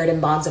down the keratin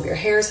bonds of your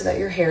hair so that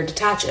your hair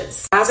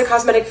detaches. As a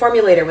cosmetic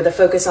formulator with a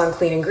focus on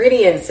clean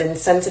ingredients and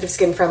sensitive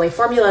skin-friendly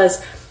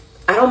formulas,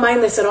 I don't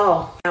mind this at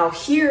all. Now,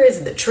 here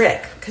is the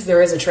trick, because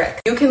there is a trick.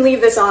 You can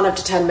leave this on up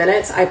to 10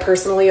 minutes. I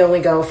personally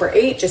only go for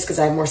 8 just because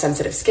I have more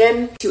sensitive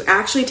skin. To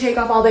actually take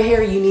off all the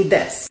hair, you need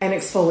this, an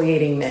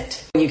exfoliating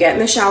mitt. When you get in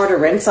the shower to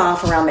rinse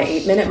off around the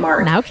 8-minute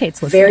mark, now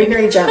Kate's listening. Very,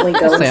 very gently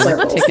go in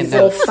circles. These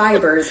little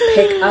fibers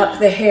pick up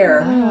the hair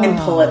and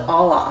pull it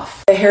all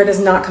off. The hair does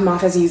not come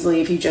off as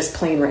easily if you just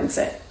plain rinse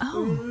it.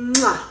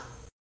 Mwah.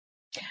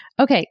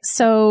 Okay,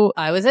 so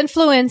I was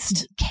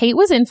influenced. Kate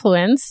was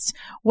influenced.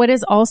 What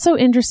is also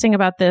interesting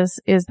about this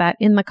is that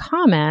in the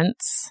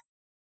comments,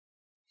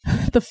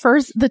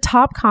 the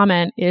top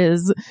comment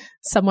is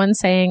someone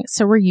saying,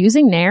 "So we're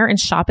using Nair and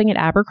shopping at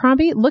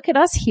Abercrombie? Look at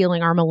us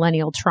healing our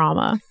millennial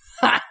trauma."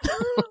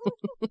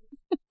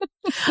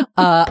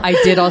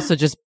 I did also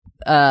just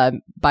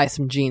buy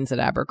some jeans at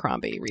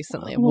Abercrombie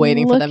recently. I'm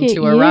waiting for them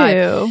to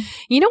arrive.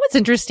 You know what's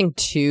interesting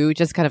too,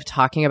 just kind of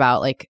talking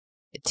about like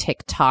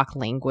TikTok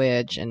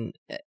language, and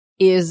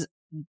is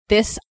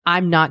this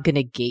I'm not going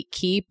to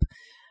gatekeep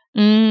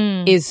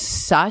is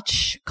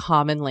such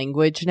common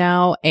language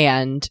now.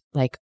 And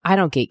like, I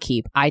don't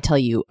gatekeep. I tell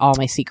you all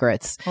my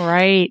secrets.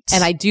 Right.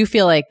 And I do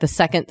feel like the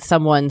second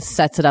someone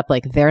sets it up,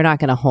 like they're not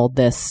going to hold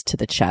this to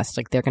the chest.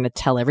 Like they're going to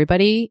tell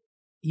everybody,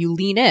 you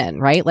lean in,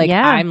 right? Like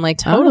I'm like,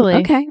 totally. Oh,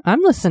 okay,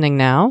 I'm listening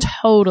now.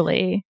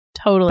 Totally.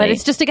 But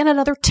it's just, again,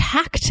 another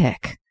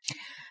tactic.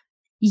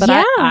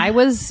 But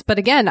but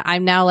again,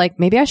 I'm now like,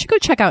 maybe I should go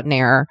check out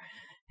Nair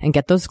and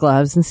get those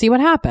gloves and see what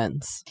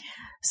happens.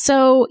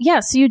 So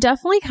so you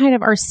definitely kind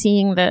of are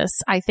seeing this,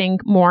 I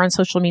think, more on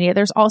social media.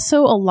 There's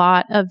also a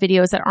lot of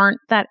videos that aren't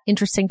that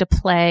interesting to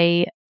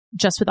play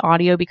just with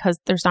audio because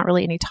there's not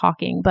really any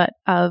talking, but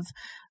of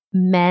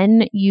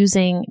men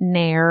using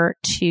Nair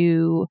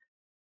to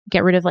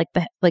get rid of like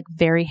the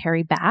very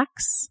hairy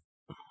backs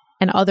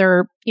and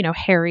other,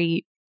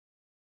 hairy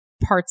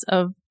parts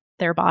of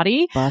their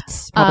body.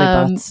 Butts,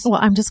 probably butts. Well,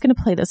 I'm just going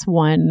to play this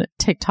one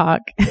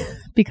TikTok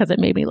because it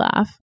made me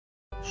laugh.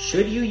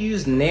 Should you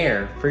use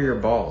Nair for your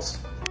balls?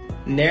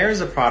 Nair is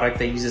a product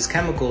that uses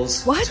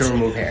chemicals to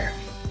remove hair.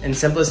 In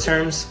simplest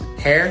terms,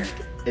 hair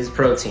is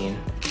protein.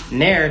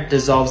 Nair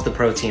dissolves the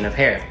protein of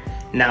hair.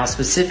 Now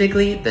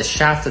specifically the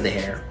shaft of the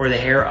hair or the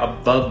hair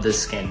above the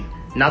skin,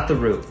 not the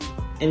root.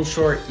 In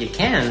short, you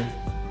can,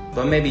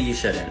 but maybe you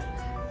shouldn't.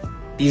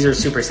 These are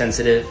super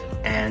sensitive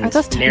and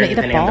Nair,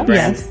 depending on the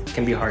brand,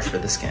 can be harsh for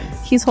the skin.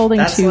 He's holding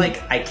That's two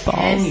like, I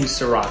can balls. use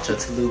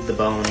sriracha to lube the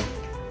bone,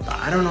 but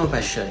I don't know if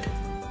I should.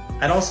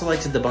 I'd also like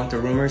to debunk the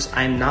rumors.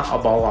 I'm not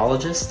a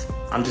ballologist.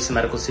 I'm just a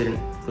medical student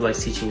who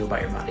likes teaching you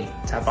about your body.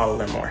 Tap out,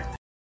 learn more.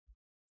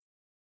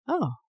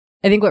 Oh.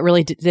 I think what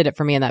really did it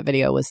for me in that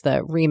video was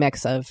the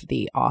remix of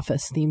the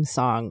Office theme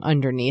song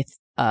underneath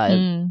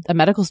a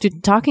medical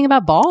student talking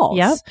about balls.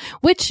 Yep.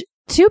 Which,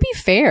 to be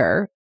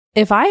fair,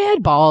 if I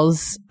had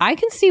balls, I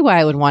can see why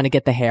I would want to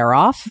get the hair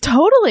off.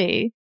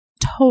 Totally.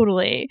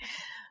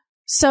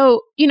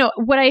 So,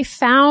 what I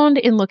found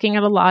in looking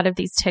at a lot of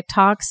these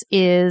TikToks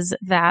is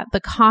that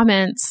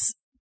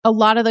a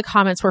lot of the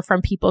comments were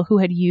from people who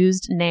had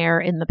used Nair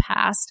in the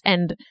past,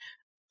 and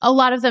a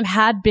lot of them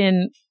had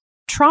been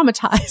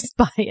traumatized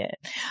by it.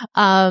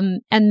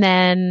 And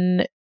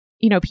then,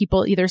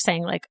 people either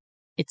saying like,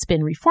 it's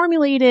been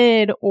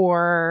reformulated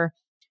or,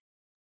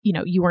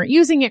 you weren't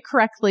using it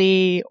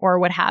correctly or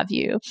what have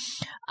you.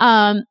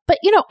 But,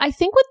 I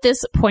think what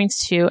this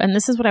points to, and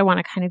this is what I want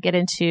to kind of get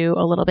into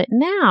a little bit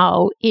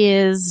now,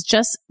 is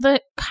just the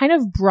kind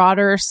of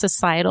broader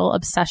societal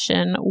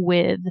obsession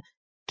with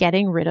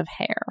getting rid of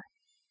hair.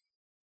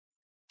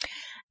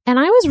 And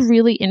I was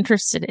really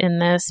interested in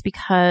this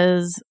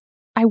because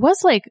I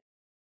was like,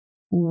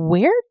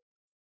 where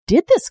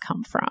did this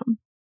come from?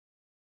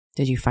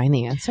 Did you find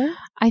the answer?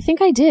 I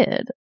think I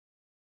did.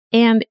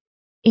 And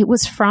it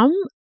was from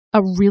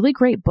a really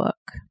great book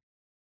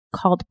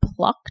called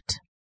Plucked.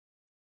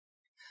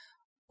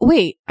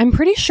 Wait, I'm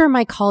pretty sure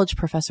my college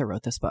professor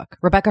wrote this book.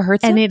 Rebecca Hertzen?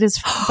 And it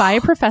is by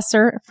a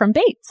professor from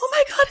Bates. Oh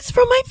my God, it's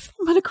from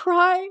I'm going to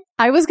cry.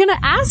 I was going to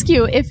ask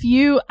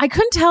you I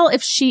couldn't tell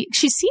if she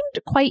seemed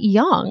quite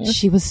young.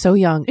 She was so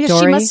young. Yeah, Dory,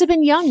 she must have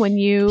been young when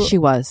you... She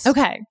was.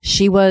 Okay.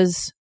 She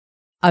was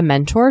a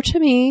mentor to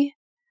me.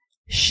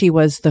 She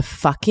was the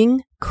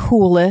fucking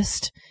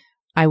coolest.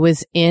 I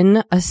was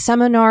in a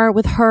seminar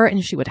with her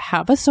and she would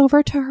have us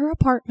over to her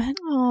apartment.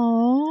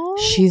 Aww.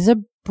 She's a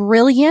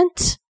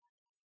brilliant.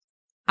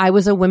 I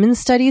was a women's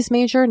studies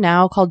major,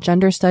 now called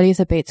gender studies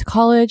at Bates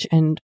College,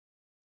 and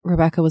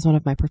Rebecca was one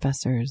of my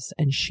professors,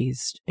 and she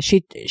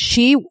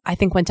I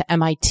think went to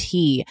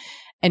MIT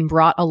and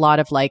brought a lot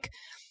of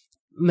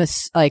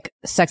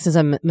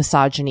sexism,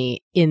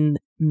 misogyny in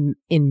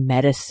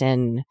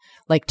medicine,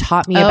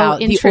 taught me about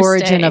the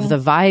origin of the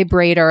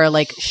vibrator.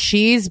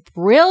 She's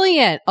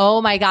brilliant.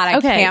 Oh my God.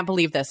 I can't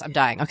believe this. I'm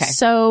dying. Okay.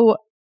 So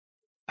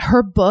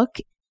her book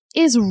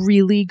is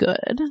really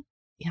good.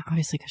 Yeah,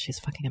 obviously, because she's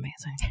fucking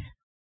amazing.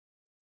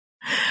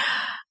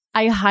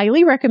 I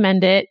highly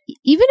recommend it.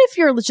 Even if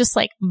you're just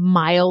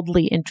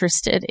mildly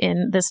interested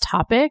in this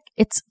topic,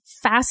 it's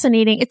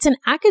fascinating. It's an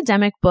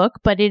academic book,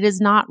 but it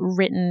is not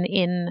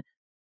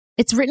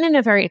it's written in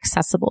a very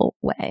accessible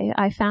way,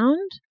 I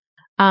found.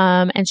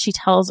 And she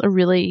tells a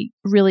really,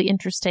 really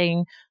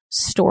interesting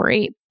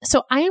story.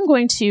 So I am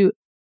going to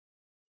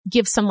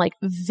give some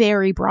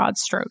very broad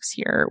strokes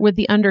here with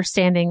the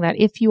understanding that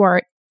if you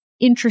are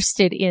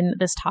interested in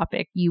this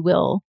topic, you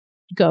will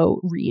go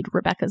read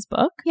Rebecca's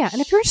book. Yeah.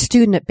 And if you're a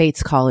student at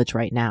Bates College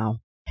right now,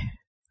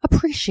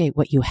 appreciate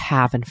what you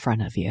have in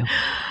front of you.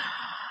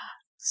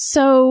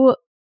 So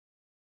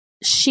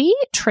she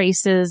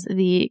traces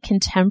the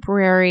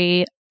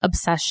contemporary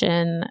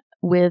obsession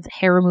with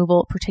hair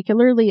removal,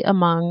 particularly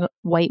among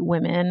white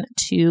women,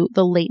 to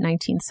the late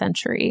 19th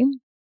century.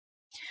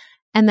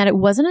 And that it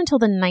wasn't until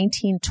the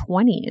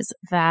 1920s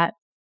that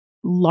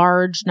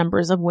large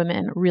numbers of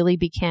women really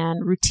began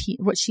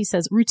what she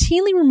says,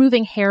 routinely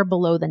removing hair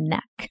below the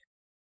neck.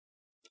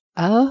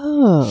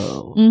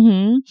 Oh.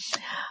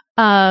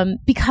 Mm-hmm.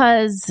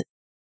 Because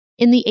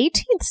in the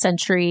 18th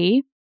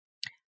century,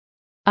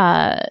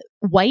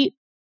 white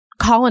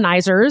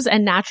colonizers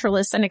and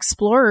naturalists and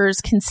explorers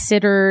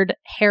considered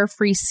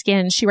hair-free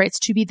skin, she writes,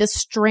 to be the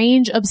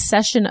strange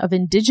obsession of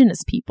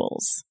indigenous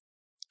peoples.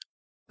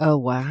 Oh,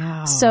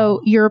 wow. So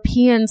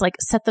Europeans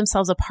set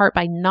themselves apart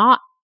by not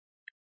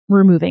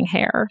removing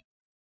hair.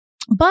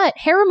 But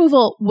hair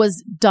removal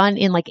was done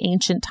in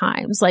ancient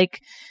times.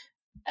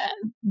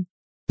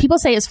 People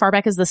say as far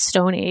back as the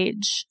Stone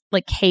Age,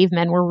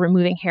 cavemen were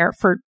removing hair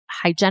for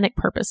hygienic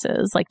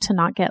purposes, to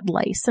not get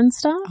lice and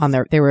stuff.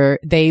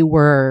 They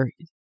were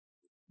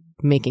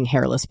making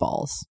hairless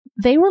balls.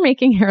 They were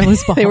making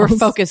hairless balls. They were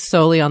focused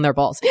solely on their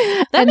balls.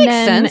 That makes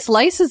sense.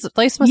 Lice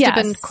must have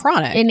been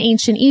chronic. In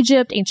ancient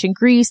Egypt, ancient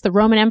Greece, the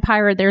Roman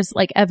Empire, there's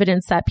like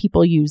evidence that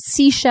people use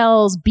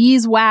seashells,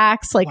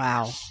 beeswax, like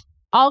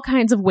all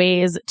kinds of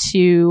ways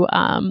to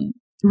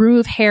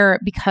remove hair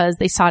because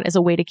they saw it as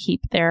a way to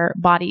keep their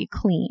body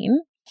clean.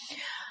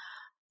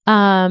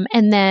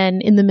 And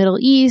then in the Middle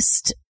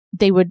East,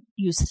 they would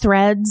use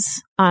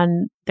threads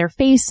on their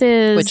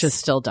faces. Which is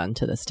still done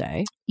to this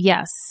day.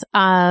 Yes.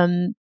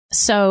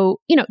 So,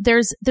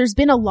 there's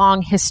been a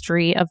long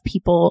history of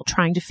people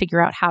trying to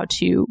figure out how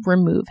to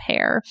remove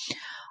hair.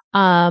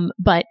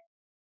 But,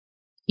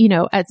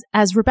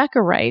 as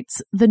Rebecca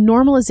writes, the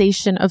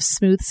normalization of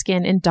smooth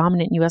skin in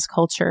dominant U.S.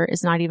 culture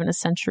is not even a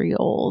century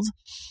old.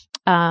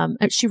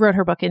 She wrote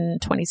her book in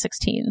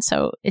 2016,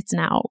 so it's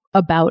now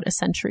about a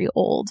century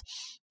old.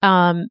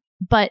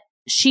 But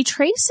she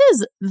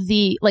traces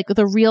the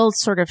real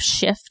sort of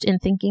shift in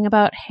thinking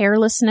about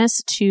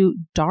hairlessness to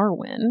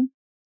Darwin.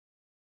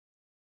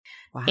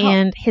 Wow.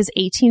 And his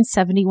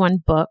 1871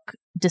 book,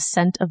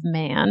 Descent of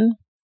Man,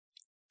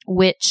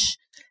 which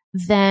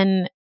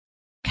then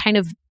kind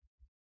of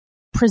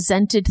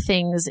presented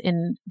things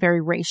in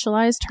very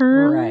racialized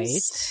terms.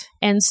 Right.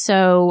 And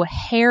so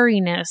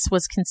hairiness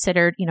was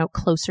considered,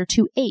 closer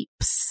to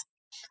apes.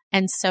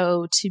 And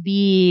so to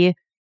be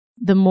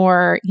the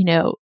more,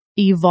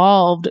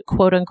 evolved,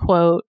 quote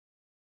unquote,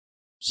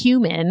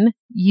 human,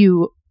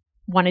 you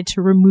wanted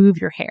to remove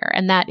your hair.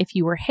 And that if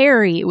you were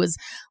hairy, it was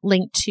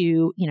linked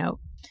to,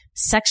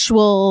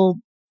 sexual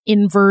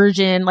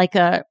inversion, like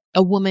a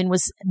woman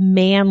was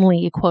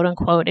manly, quote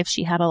unquote, if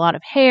she had a lot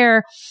of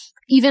hair,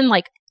 even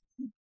like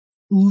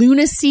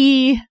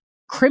lunacy,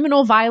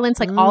 criminal violence,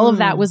 like all of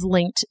that was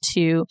linked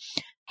to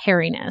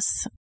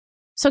hairiness.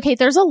 So, Kate,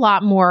 there's a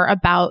lot more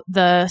about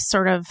the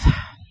sort of,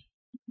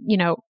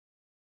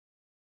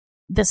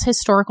 this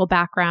historical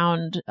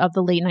background of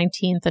the late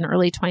 19th and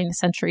early 20th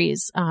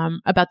centuries,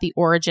 about the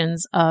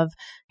origins of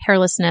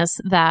hairlessness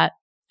that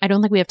I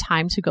don't think we have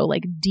time to go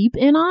like deep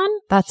in on.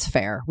 That's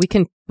fair. We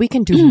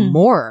can do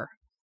more.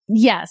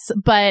 Yes.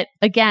 But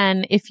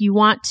again, if you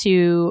want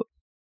to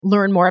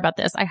learn more about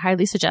this, I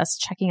highly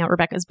suggest checking out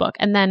Rebecca's book.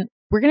 And then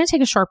we're going to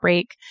take a short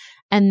break,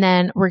 and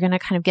then we're going to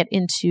kind of get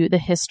into the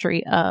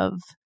history of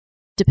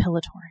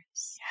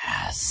depilatories.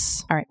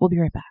 Yes. All right. We'll be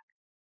right back.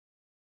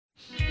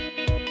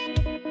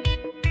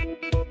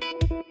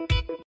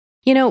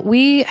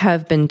 We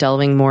have been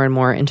delving more and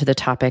more into the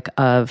topic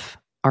of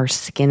our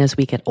skin as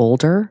we get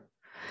older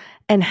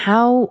and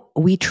how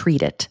we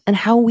treat it and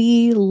how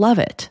we love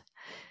it.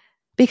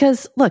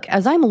 Because look,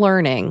 as I'm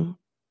learning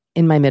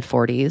in my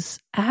mid-40s,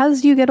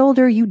 as you get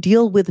older, you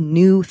deal with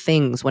new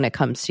things when it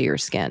comes to your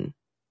skin.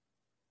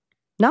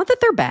 Not that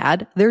they're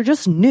bad, they're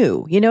just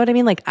new. You know what I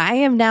mean? Like I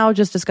am now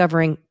just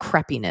discovering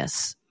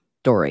crepiness,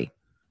 Dory.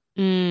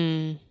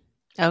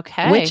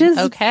 Okay. Which is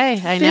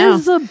I know.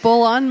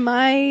 visible on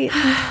my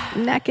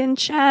neck and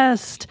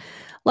chest.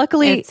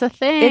 Luckily, it's a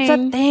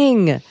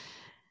thing.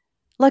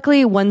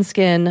 Luckily,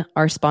 OneSkin,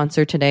 our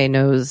sponsor today,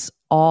 knows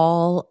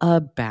all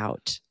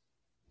about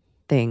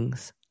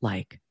things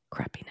like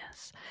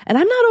crepiness. And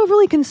I'm not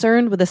overly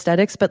concerned with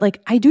aesthetics, but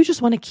I do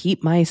just want to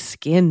keep my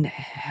skin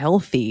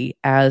healthy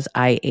as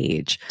I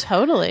age.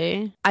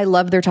 Totally. I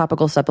love their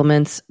topical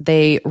supplements.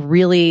 They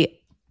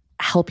really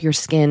help your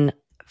skin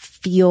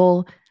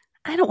feel,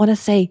 I don't want to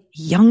say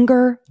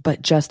younger,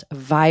 but just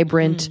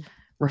vibrant,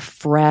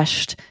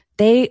 refreshed.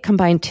 They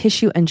combine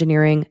tissue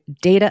engineering,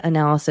 data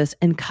analysis,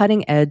 and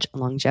cutting-edge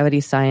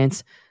longevity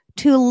science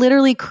to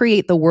literally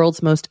create the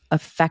world's most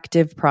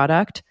effective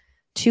product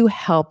to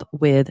help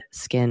with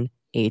skin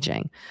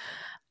aging.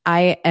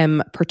 I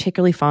am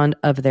particularly fond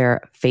of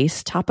their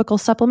face topical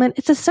supplement.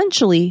 It's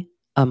essentially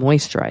a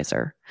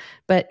moisturizer,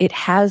 but it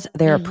has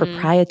their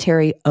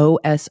proprietary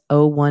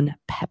OS01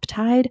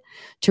 peptide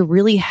to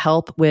really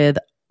help with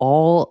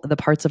all the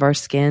parts of our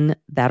skin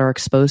that are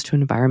exposed to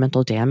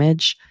environmental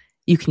damage.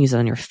 You can use it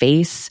on your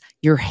face,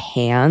 your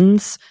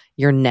hands,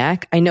 your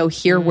neck. I know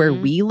here where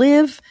we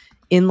live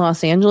in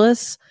Los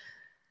Angeles,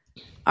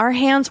 our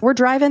hands, we're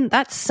driving,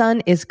 that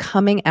sun is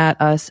coming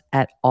at us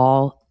at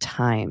all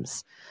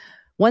times.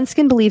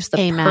 OneSkin believes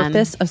the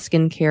purpose of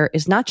skincare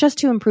is not just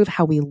to improve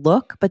how we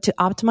look, but to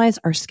optimize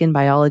our skin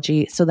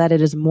biology so that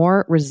it is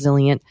more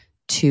resilient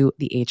to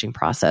the aging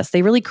process.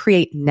 They really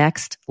create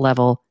next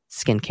level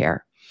skincare.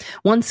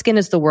 OneSkin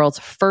is the world's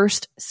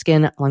first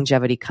skin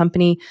longevity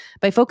company.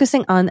 By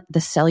focusing on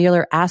the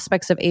cellular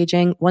aspects of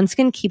aging,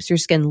 OneSkin keeps your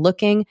skin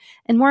looking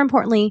and, more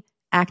importantly,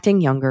 acting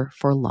younger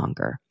for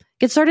longer.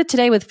 Get started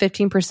today with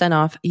 15%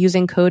 off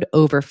using code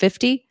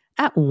OVER50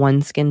 at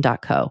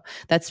oneskin.co.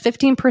 That's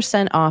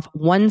 15% off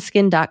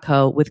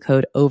oneskin.co with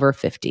code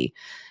OVER50.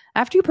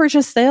 After you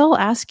purchase, they'll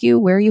ask you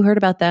where you heard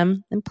about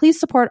them, and please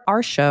support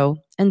our show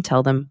and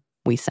tell them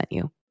we sent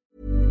you.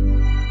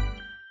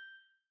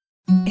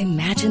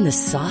 Imagine the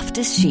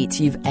softest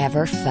sheets you've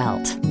ever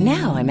felt.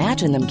 Now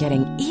imagine them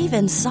getting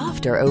even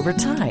softer over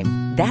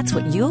time. That's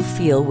what you'll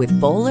feel with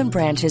Boll &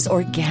 Branch's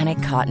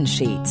organic cotton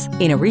sheets.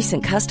 In a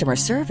recent customer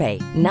survey,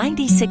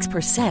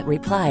 96%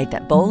 replied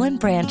that Boll &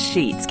 Branch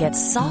sheets get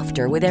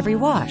softer with every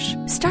wash.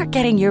 Start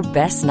getting your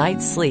best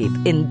night's sleep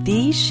in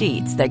these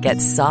sheets that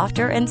get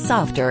softer and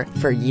softer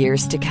for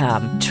years to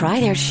come. Try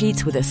their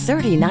sheets with a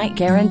 30-night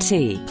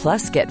guarantee.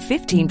 Plus, get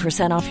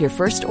 15% off your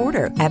first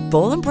order at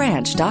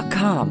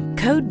bollandbranch.com.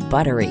 Code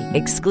BUTTERY.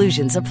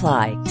 Exclusions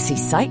apply. See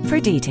site for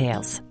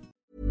details.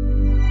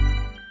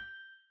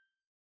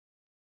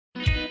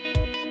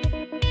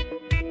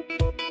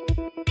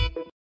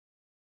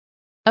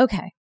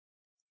 Okay.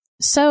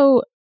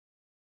 So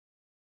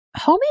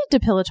homemade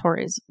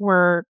depilatories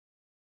were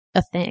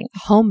a thing.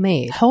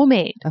 Homemade.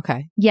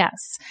 Okay.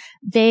 Yes.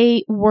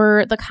 They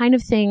were the kind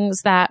of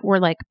things that were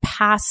like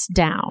passed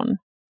down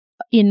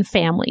in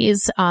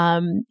families,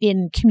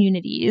 in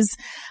communities.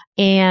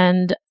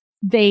 And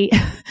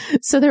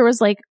so there was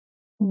like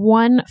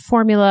one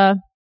formula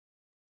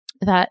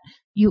that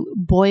you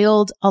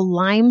boiled a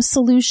lime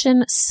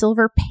solution,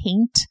 silver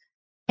paint,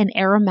 and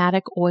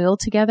aromatic oil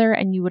together,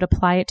 and you would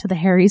apply it to the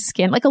hairy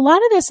skin. Like a lot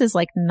of this is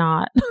like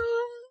not.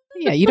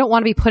 Yeah, you don't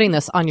want to be putting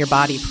this on your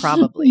body,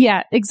 probably.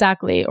 Yeah,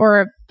 exactly.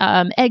 Or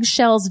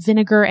eggshells,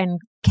 vinegar, and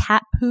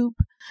cat poop.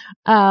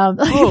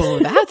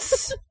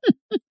 That's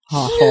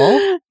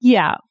awful.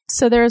 Yeah.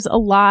 So there's a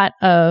lot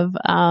of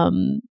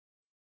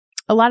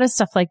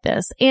stuff like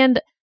this.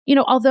 And, you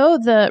know, although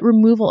the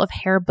removal of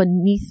hair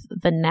beneath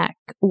the neck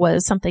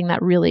was something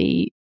that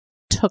really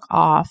took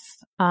off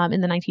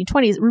in the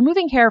 1920s,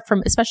 removing hair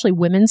from especially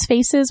women's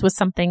faces was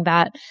something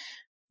that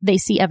they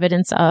see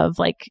evidence of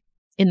like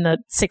in the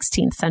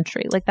 16th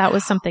century. Like that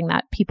was something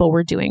that people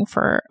were doing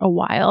for a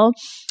while.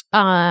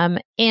 And,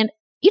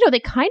 you know, they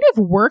kind of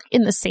work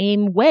in the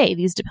same way,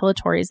 these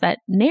depilatories, that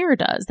Nair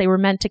does. They were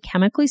meant to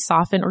chemically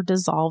soften or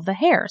dissolve the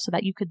hair so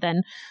that you could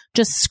then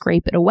just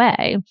scrape it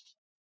away.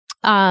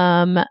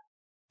 And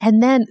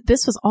then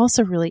this was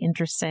also really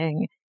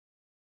interesting.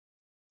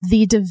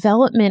 The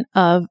development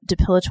of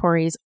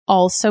depilatories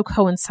also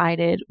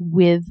coincided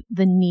with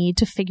the need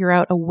to figure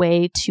out a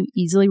way to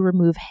easily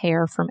remove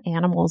hair from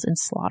animals in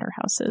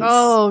slaughterhouses.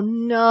 Oh,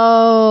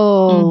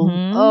 no.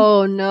 Mhm.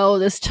 Oh, no.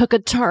 This took a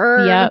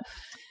turn. Yep.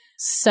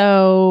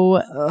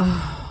 So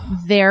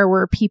there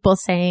were people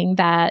saying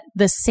that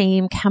the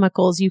same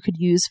chemicals you could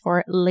use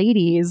for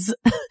ladies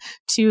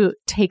to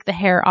take the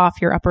hair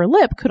off your upper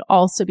lip could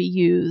also be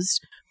used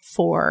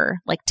for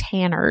like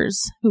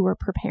tanners who were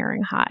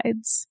preparing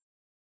hides.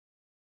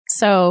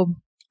 So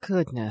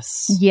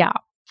goodness. Yeah.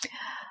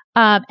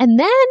 And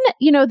then,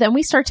 you know, then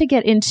we start to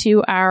get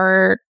into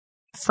our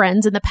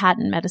friends in the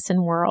patent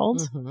medicine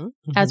world,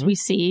 as we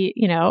see,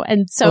 you know,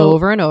 and so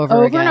over and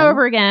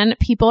over again,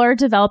 people are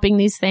developing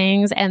these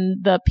things,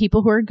 and the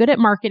people who are good at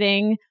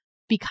marketing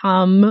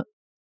become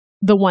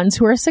the ones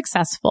who are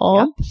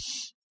successful.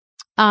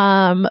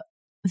 Yep.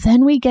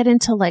 Then we get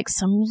into like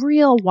some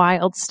real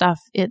wild stuff,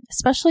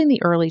 especially in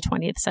the early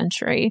 20th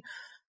century.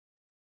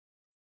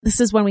 This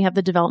is when we have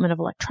the development of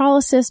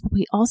electrolysis, but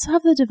we also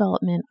have the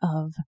development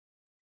of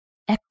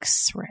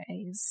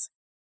X-rays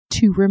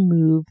to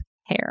remove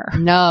hair.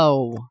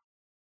 No.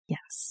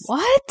 Yes.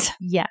 What?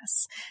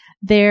 Yes.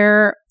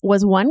 There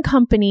was one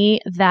company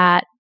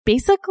that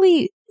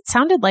basically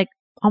sounded like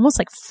almost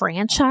like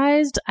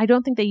franchised. I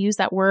don't think they used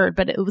that word,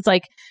 but it was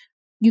like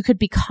you could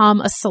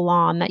become a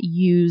salon that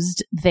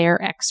used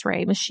their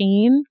X-ray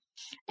machine,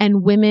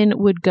 and women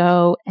would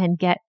go and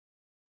get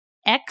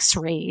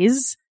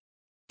X-rays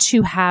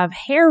to have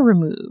hair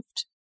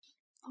removed.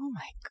 Oh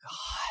my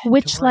God.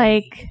 Which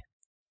like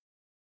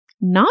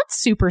not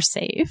super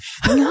safe.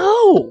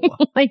 No.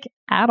 Like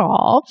at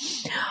all.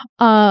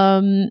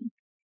 And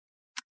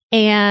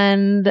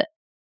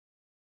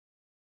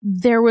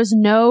there was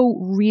no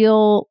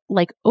real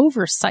like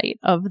oversight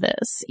of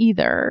this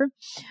either.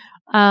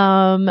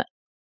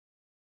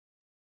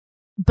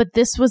 But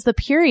this was the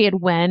period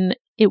when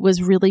it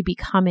was really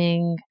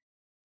becoming,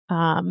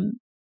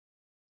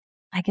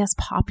 I guess,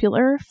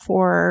 popular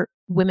for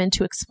women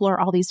to explore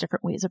all these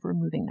different ways of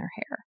removing their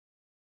hair.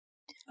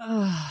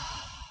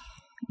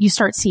 You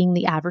start seeing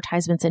the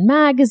advertisements in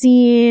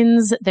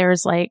magazines.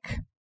 There's like,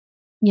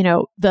 you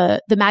know,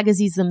 the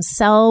magazines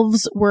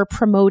themselves were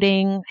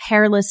promoting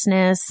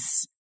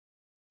hairlessness,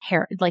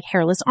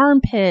 hairless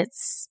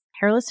armpits,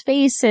 hairless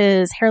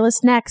faces,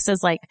 hairless necks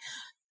as like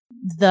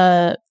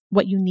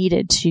what you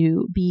needed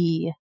to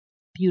be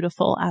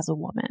beautiful as a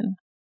woman.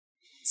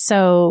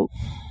 So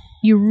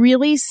you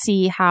really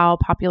see how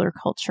popular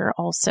culture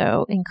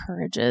also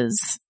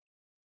encourages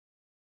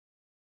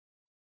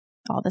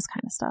all this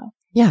kind of stuff.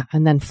 Yeah.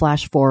 And then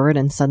flash forward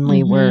and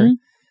suddenly we're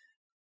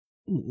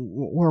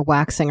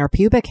waxing our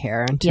pubic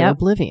hair into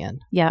oblivion.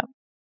 Yep.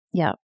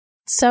 Yep.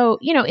 So,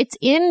 you know, it's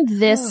in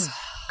this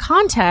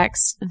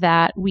context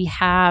that we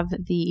have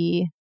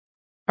the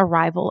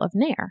arrival of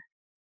Nair.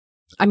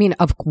 I mean,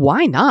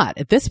 why not?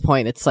 At this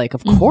point, it's like,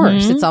 of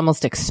course, it's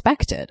almost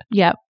expected.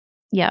 Yep.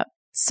 Yep.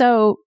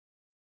 So,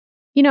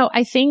 you know,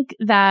 I think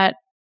that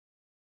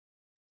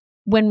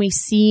when we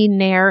see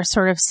Nair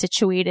sort of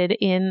situated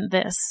in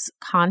this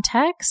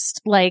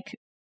context, like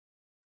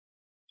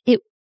it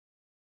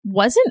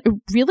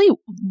wasn't really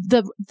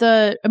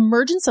the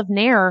emergence of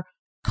Nair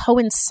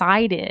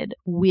coincided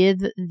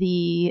with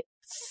the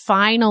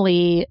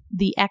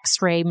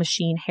X-ray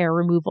machine hair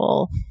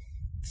removal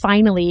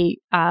finally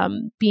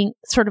being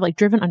sort of like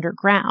driven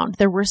underground.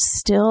 There were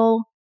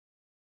still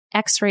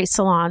X-ray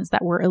salons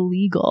that were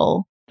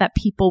illegal that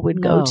people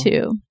would go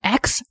to.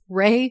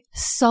 X-ray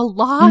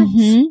salons?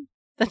 Mm-hmm.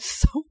 That's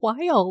so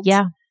wild.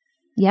 Yeah.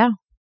 Yeah.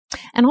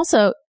 And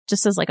also,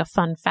 just as like a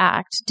fun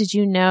fact, did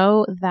you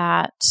know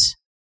that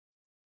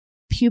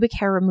pubic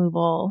hair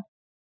removal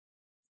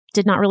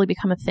did not really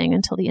become a thing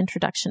until the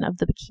introduction of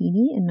the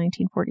bikini in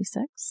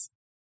 1946?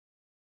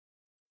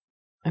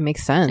 It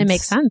makes sense. It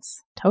makes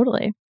sense.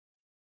 Totally.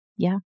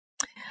 Yeah.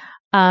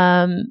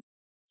 Yeah.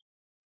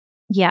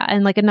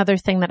 And like another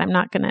thing that I'm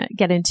not going to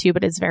get into,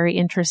 but is very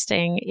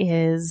interesting,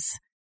 is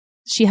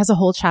she has a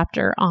whole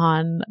chapter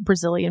on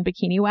Brazilian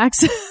bikini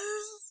waxes.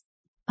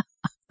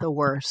 The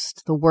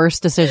worst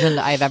decision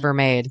that I've ever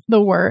made.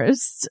 The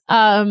worst.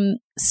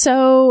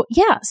 So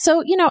yeah.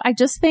 So, you know, I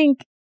just think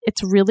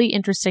it's really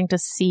interesting to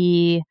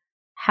see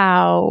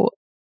how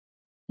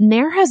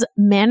Nair has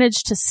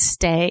managed to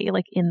stay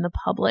like in the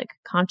public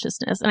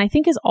consciousness. And I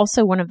think is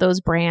also one of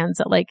those brands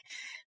that like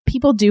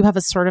people do have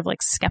a sort of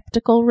like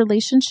skeptical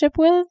relationship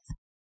with,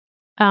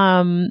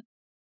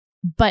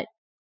 but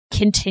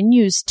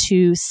continues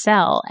to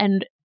sell.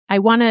 And I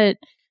want to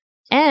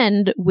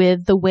end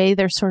with the way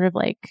they're sort of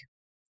like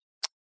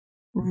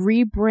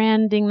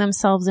rebranding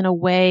themselves in a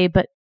way,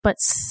 but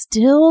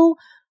still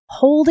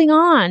holding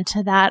on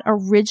to that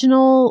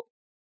original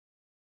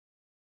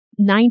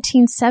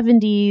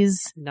 1970s.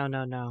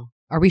 No.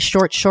 Are we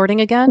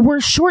shorting again? We're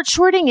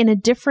shorting in a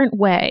different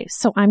way.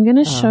 So I'm going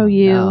to show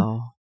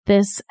you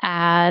this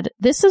ad.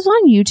 This is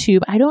on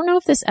YouTube. I don't know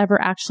if this ever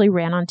actually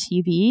ran on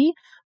TV,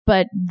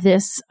 but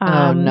this.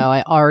 Oh no,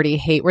 I already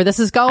hate where this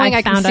is going.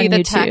 I can see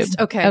the text.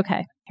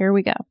 Okay. Here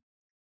we go.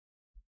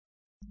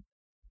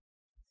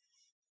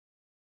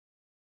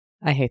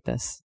 I hate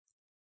this.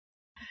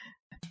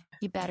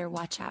 You better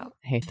watch out.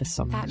 I hate this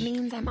so much. That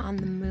means I'm on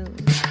the move.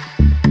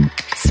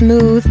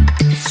 Smooth,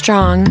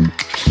 strong,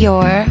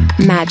 pure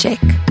magic.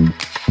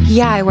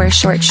 Yeah, I wear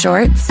short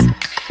shorts.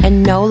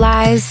 And no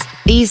lies,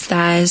 these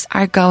thighs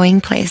are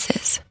going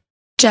places.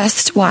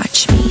 Just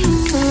watch me.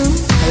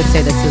 I would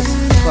say this is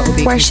what would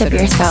be worship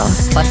yourself.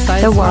 Plus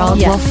size. The world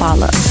will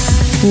follow.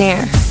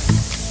 Nair.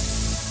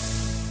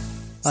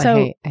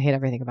 So I hate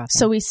everything about that.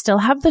 So we still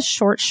have the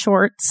short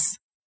shorts.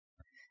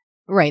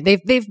 Right.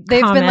 They've been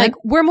like,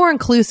 we're more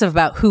inclusive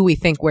about who we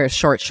think wears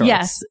short shorts.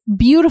 Yes.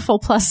 Beautiful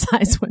plus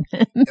size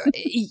women.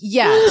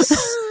 Yes.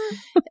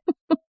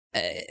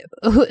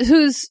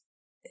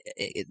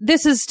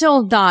 This is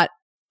still not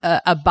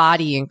a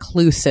body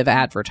inclusive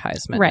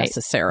advertisement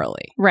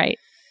necessarily. Right.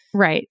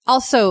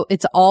 Also,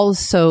 it's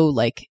also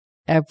like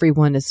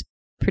everyone is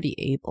pretty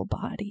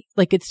able-bodied.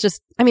 Like it's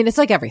just, I mean, it's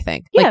like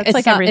everything. Yeah, it's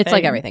like everything. It's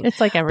like everything. It's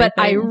like everything.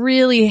 But I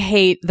really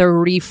hate the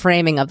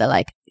reframing of the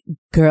like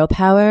girl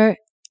power.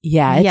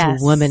 Yeah,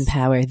 it's woman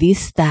power.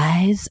 These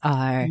thighs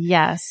are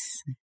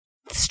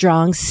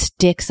strong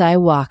sticks I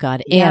walk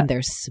on, and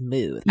they're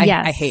smooth.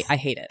 Yes. I hate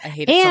it. I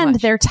hate it and so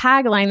much. their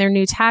tagline, their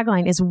new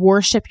tagline is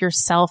 "Worship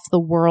yourself, the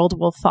world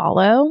will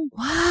follow."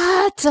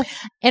 What?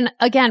 And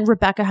again,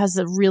 Rebecca has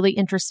a really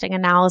interesting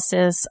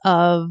analysis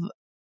of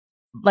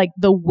like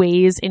the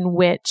ways in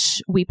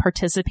which we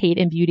participate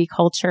in beauty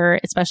culture,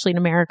 especially in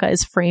America,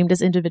 is framed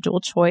as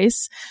individual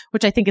choice,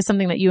 which I think is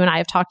something that you and I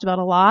have talked about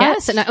a lot.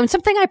 Yes. And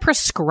something I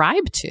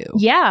prescribe to.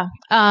 Yeah.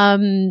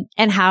 And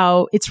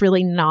how it's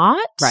really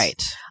not.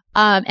 Right.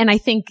 And I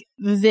think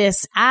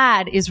this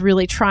ad is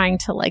really trying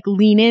to like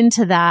lean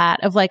into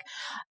that of like,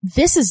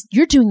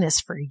 you're doing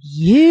this for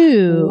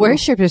you.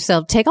 Worship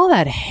yourself. Take all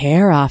that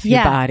hair off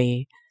your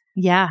body.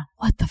 Yeah.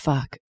 What the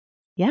fuck?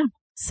 Yeah.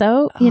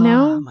 So, you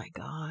know. Oh my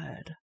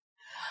God.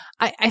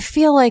 I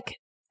feel like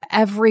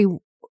every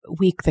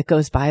week that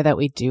goes by that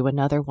we do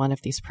another one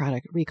of these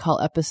product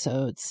recall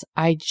episodes,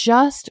 I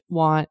just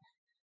want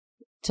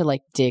to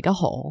like dig a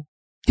hole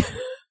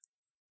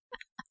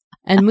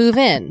and move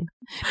in,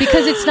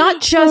 because it's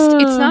not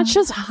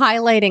just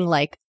highlighting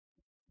like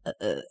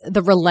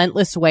the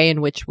relentless way in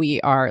which we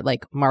are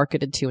like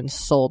marketed to and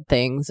sold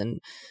things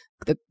and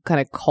the kind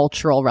of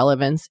cultural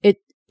relevance. It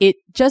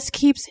just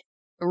keeps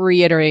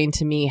reiterating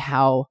to me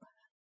how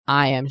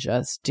I am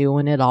just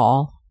doing it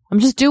all. I'm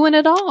just doing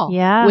it all.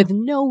 Yeah. With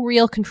no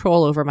real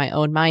control over my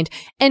own mind.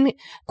 And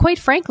quite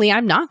frankly,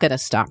 I'm not going to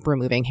stop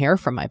removing hair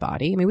from my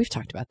body. I mean, we've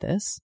talked about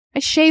this. I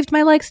shaved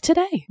my legs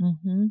today.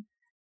 Mm-hmm.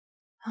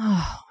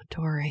 Oh,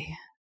 Dory.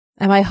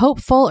 Am I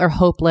hopeful or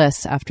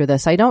hopeless after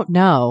this? I don't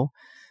know,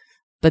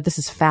 but this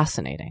is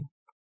fascinating.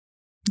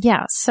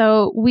 Yeah.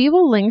 So we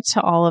will link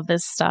to all of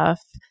this stuff.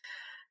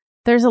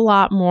 There's a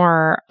lot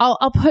more.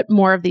 I'll put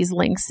more of these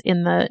links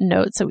in the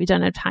notes that we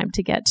don't have time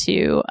to get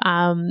to.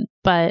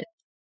 But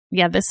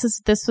yeah, this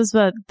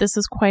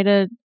was quite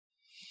a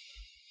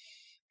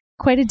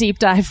deep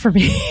dive for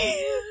me.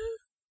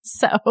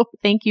 So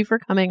thank you for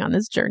coming on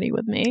this journey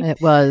with me.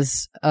 It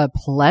was a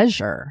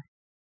pleasure.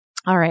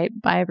 All right.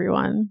 Bye,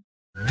 everyone.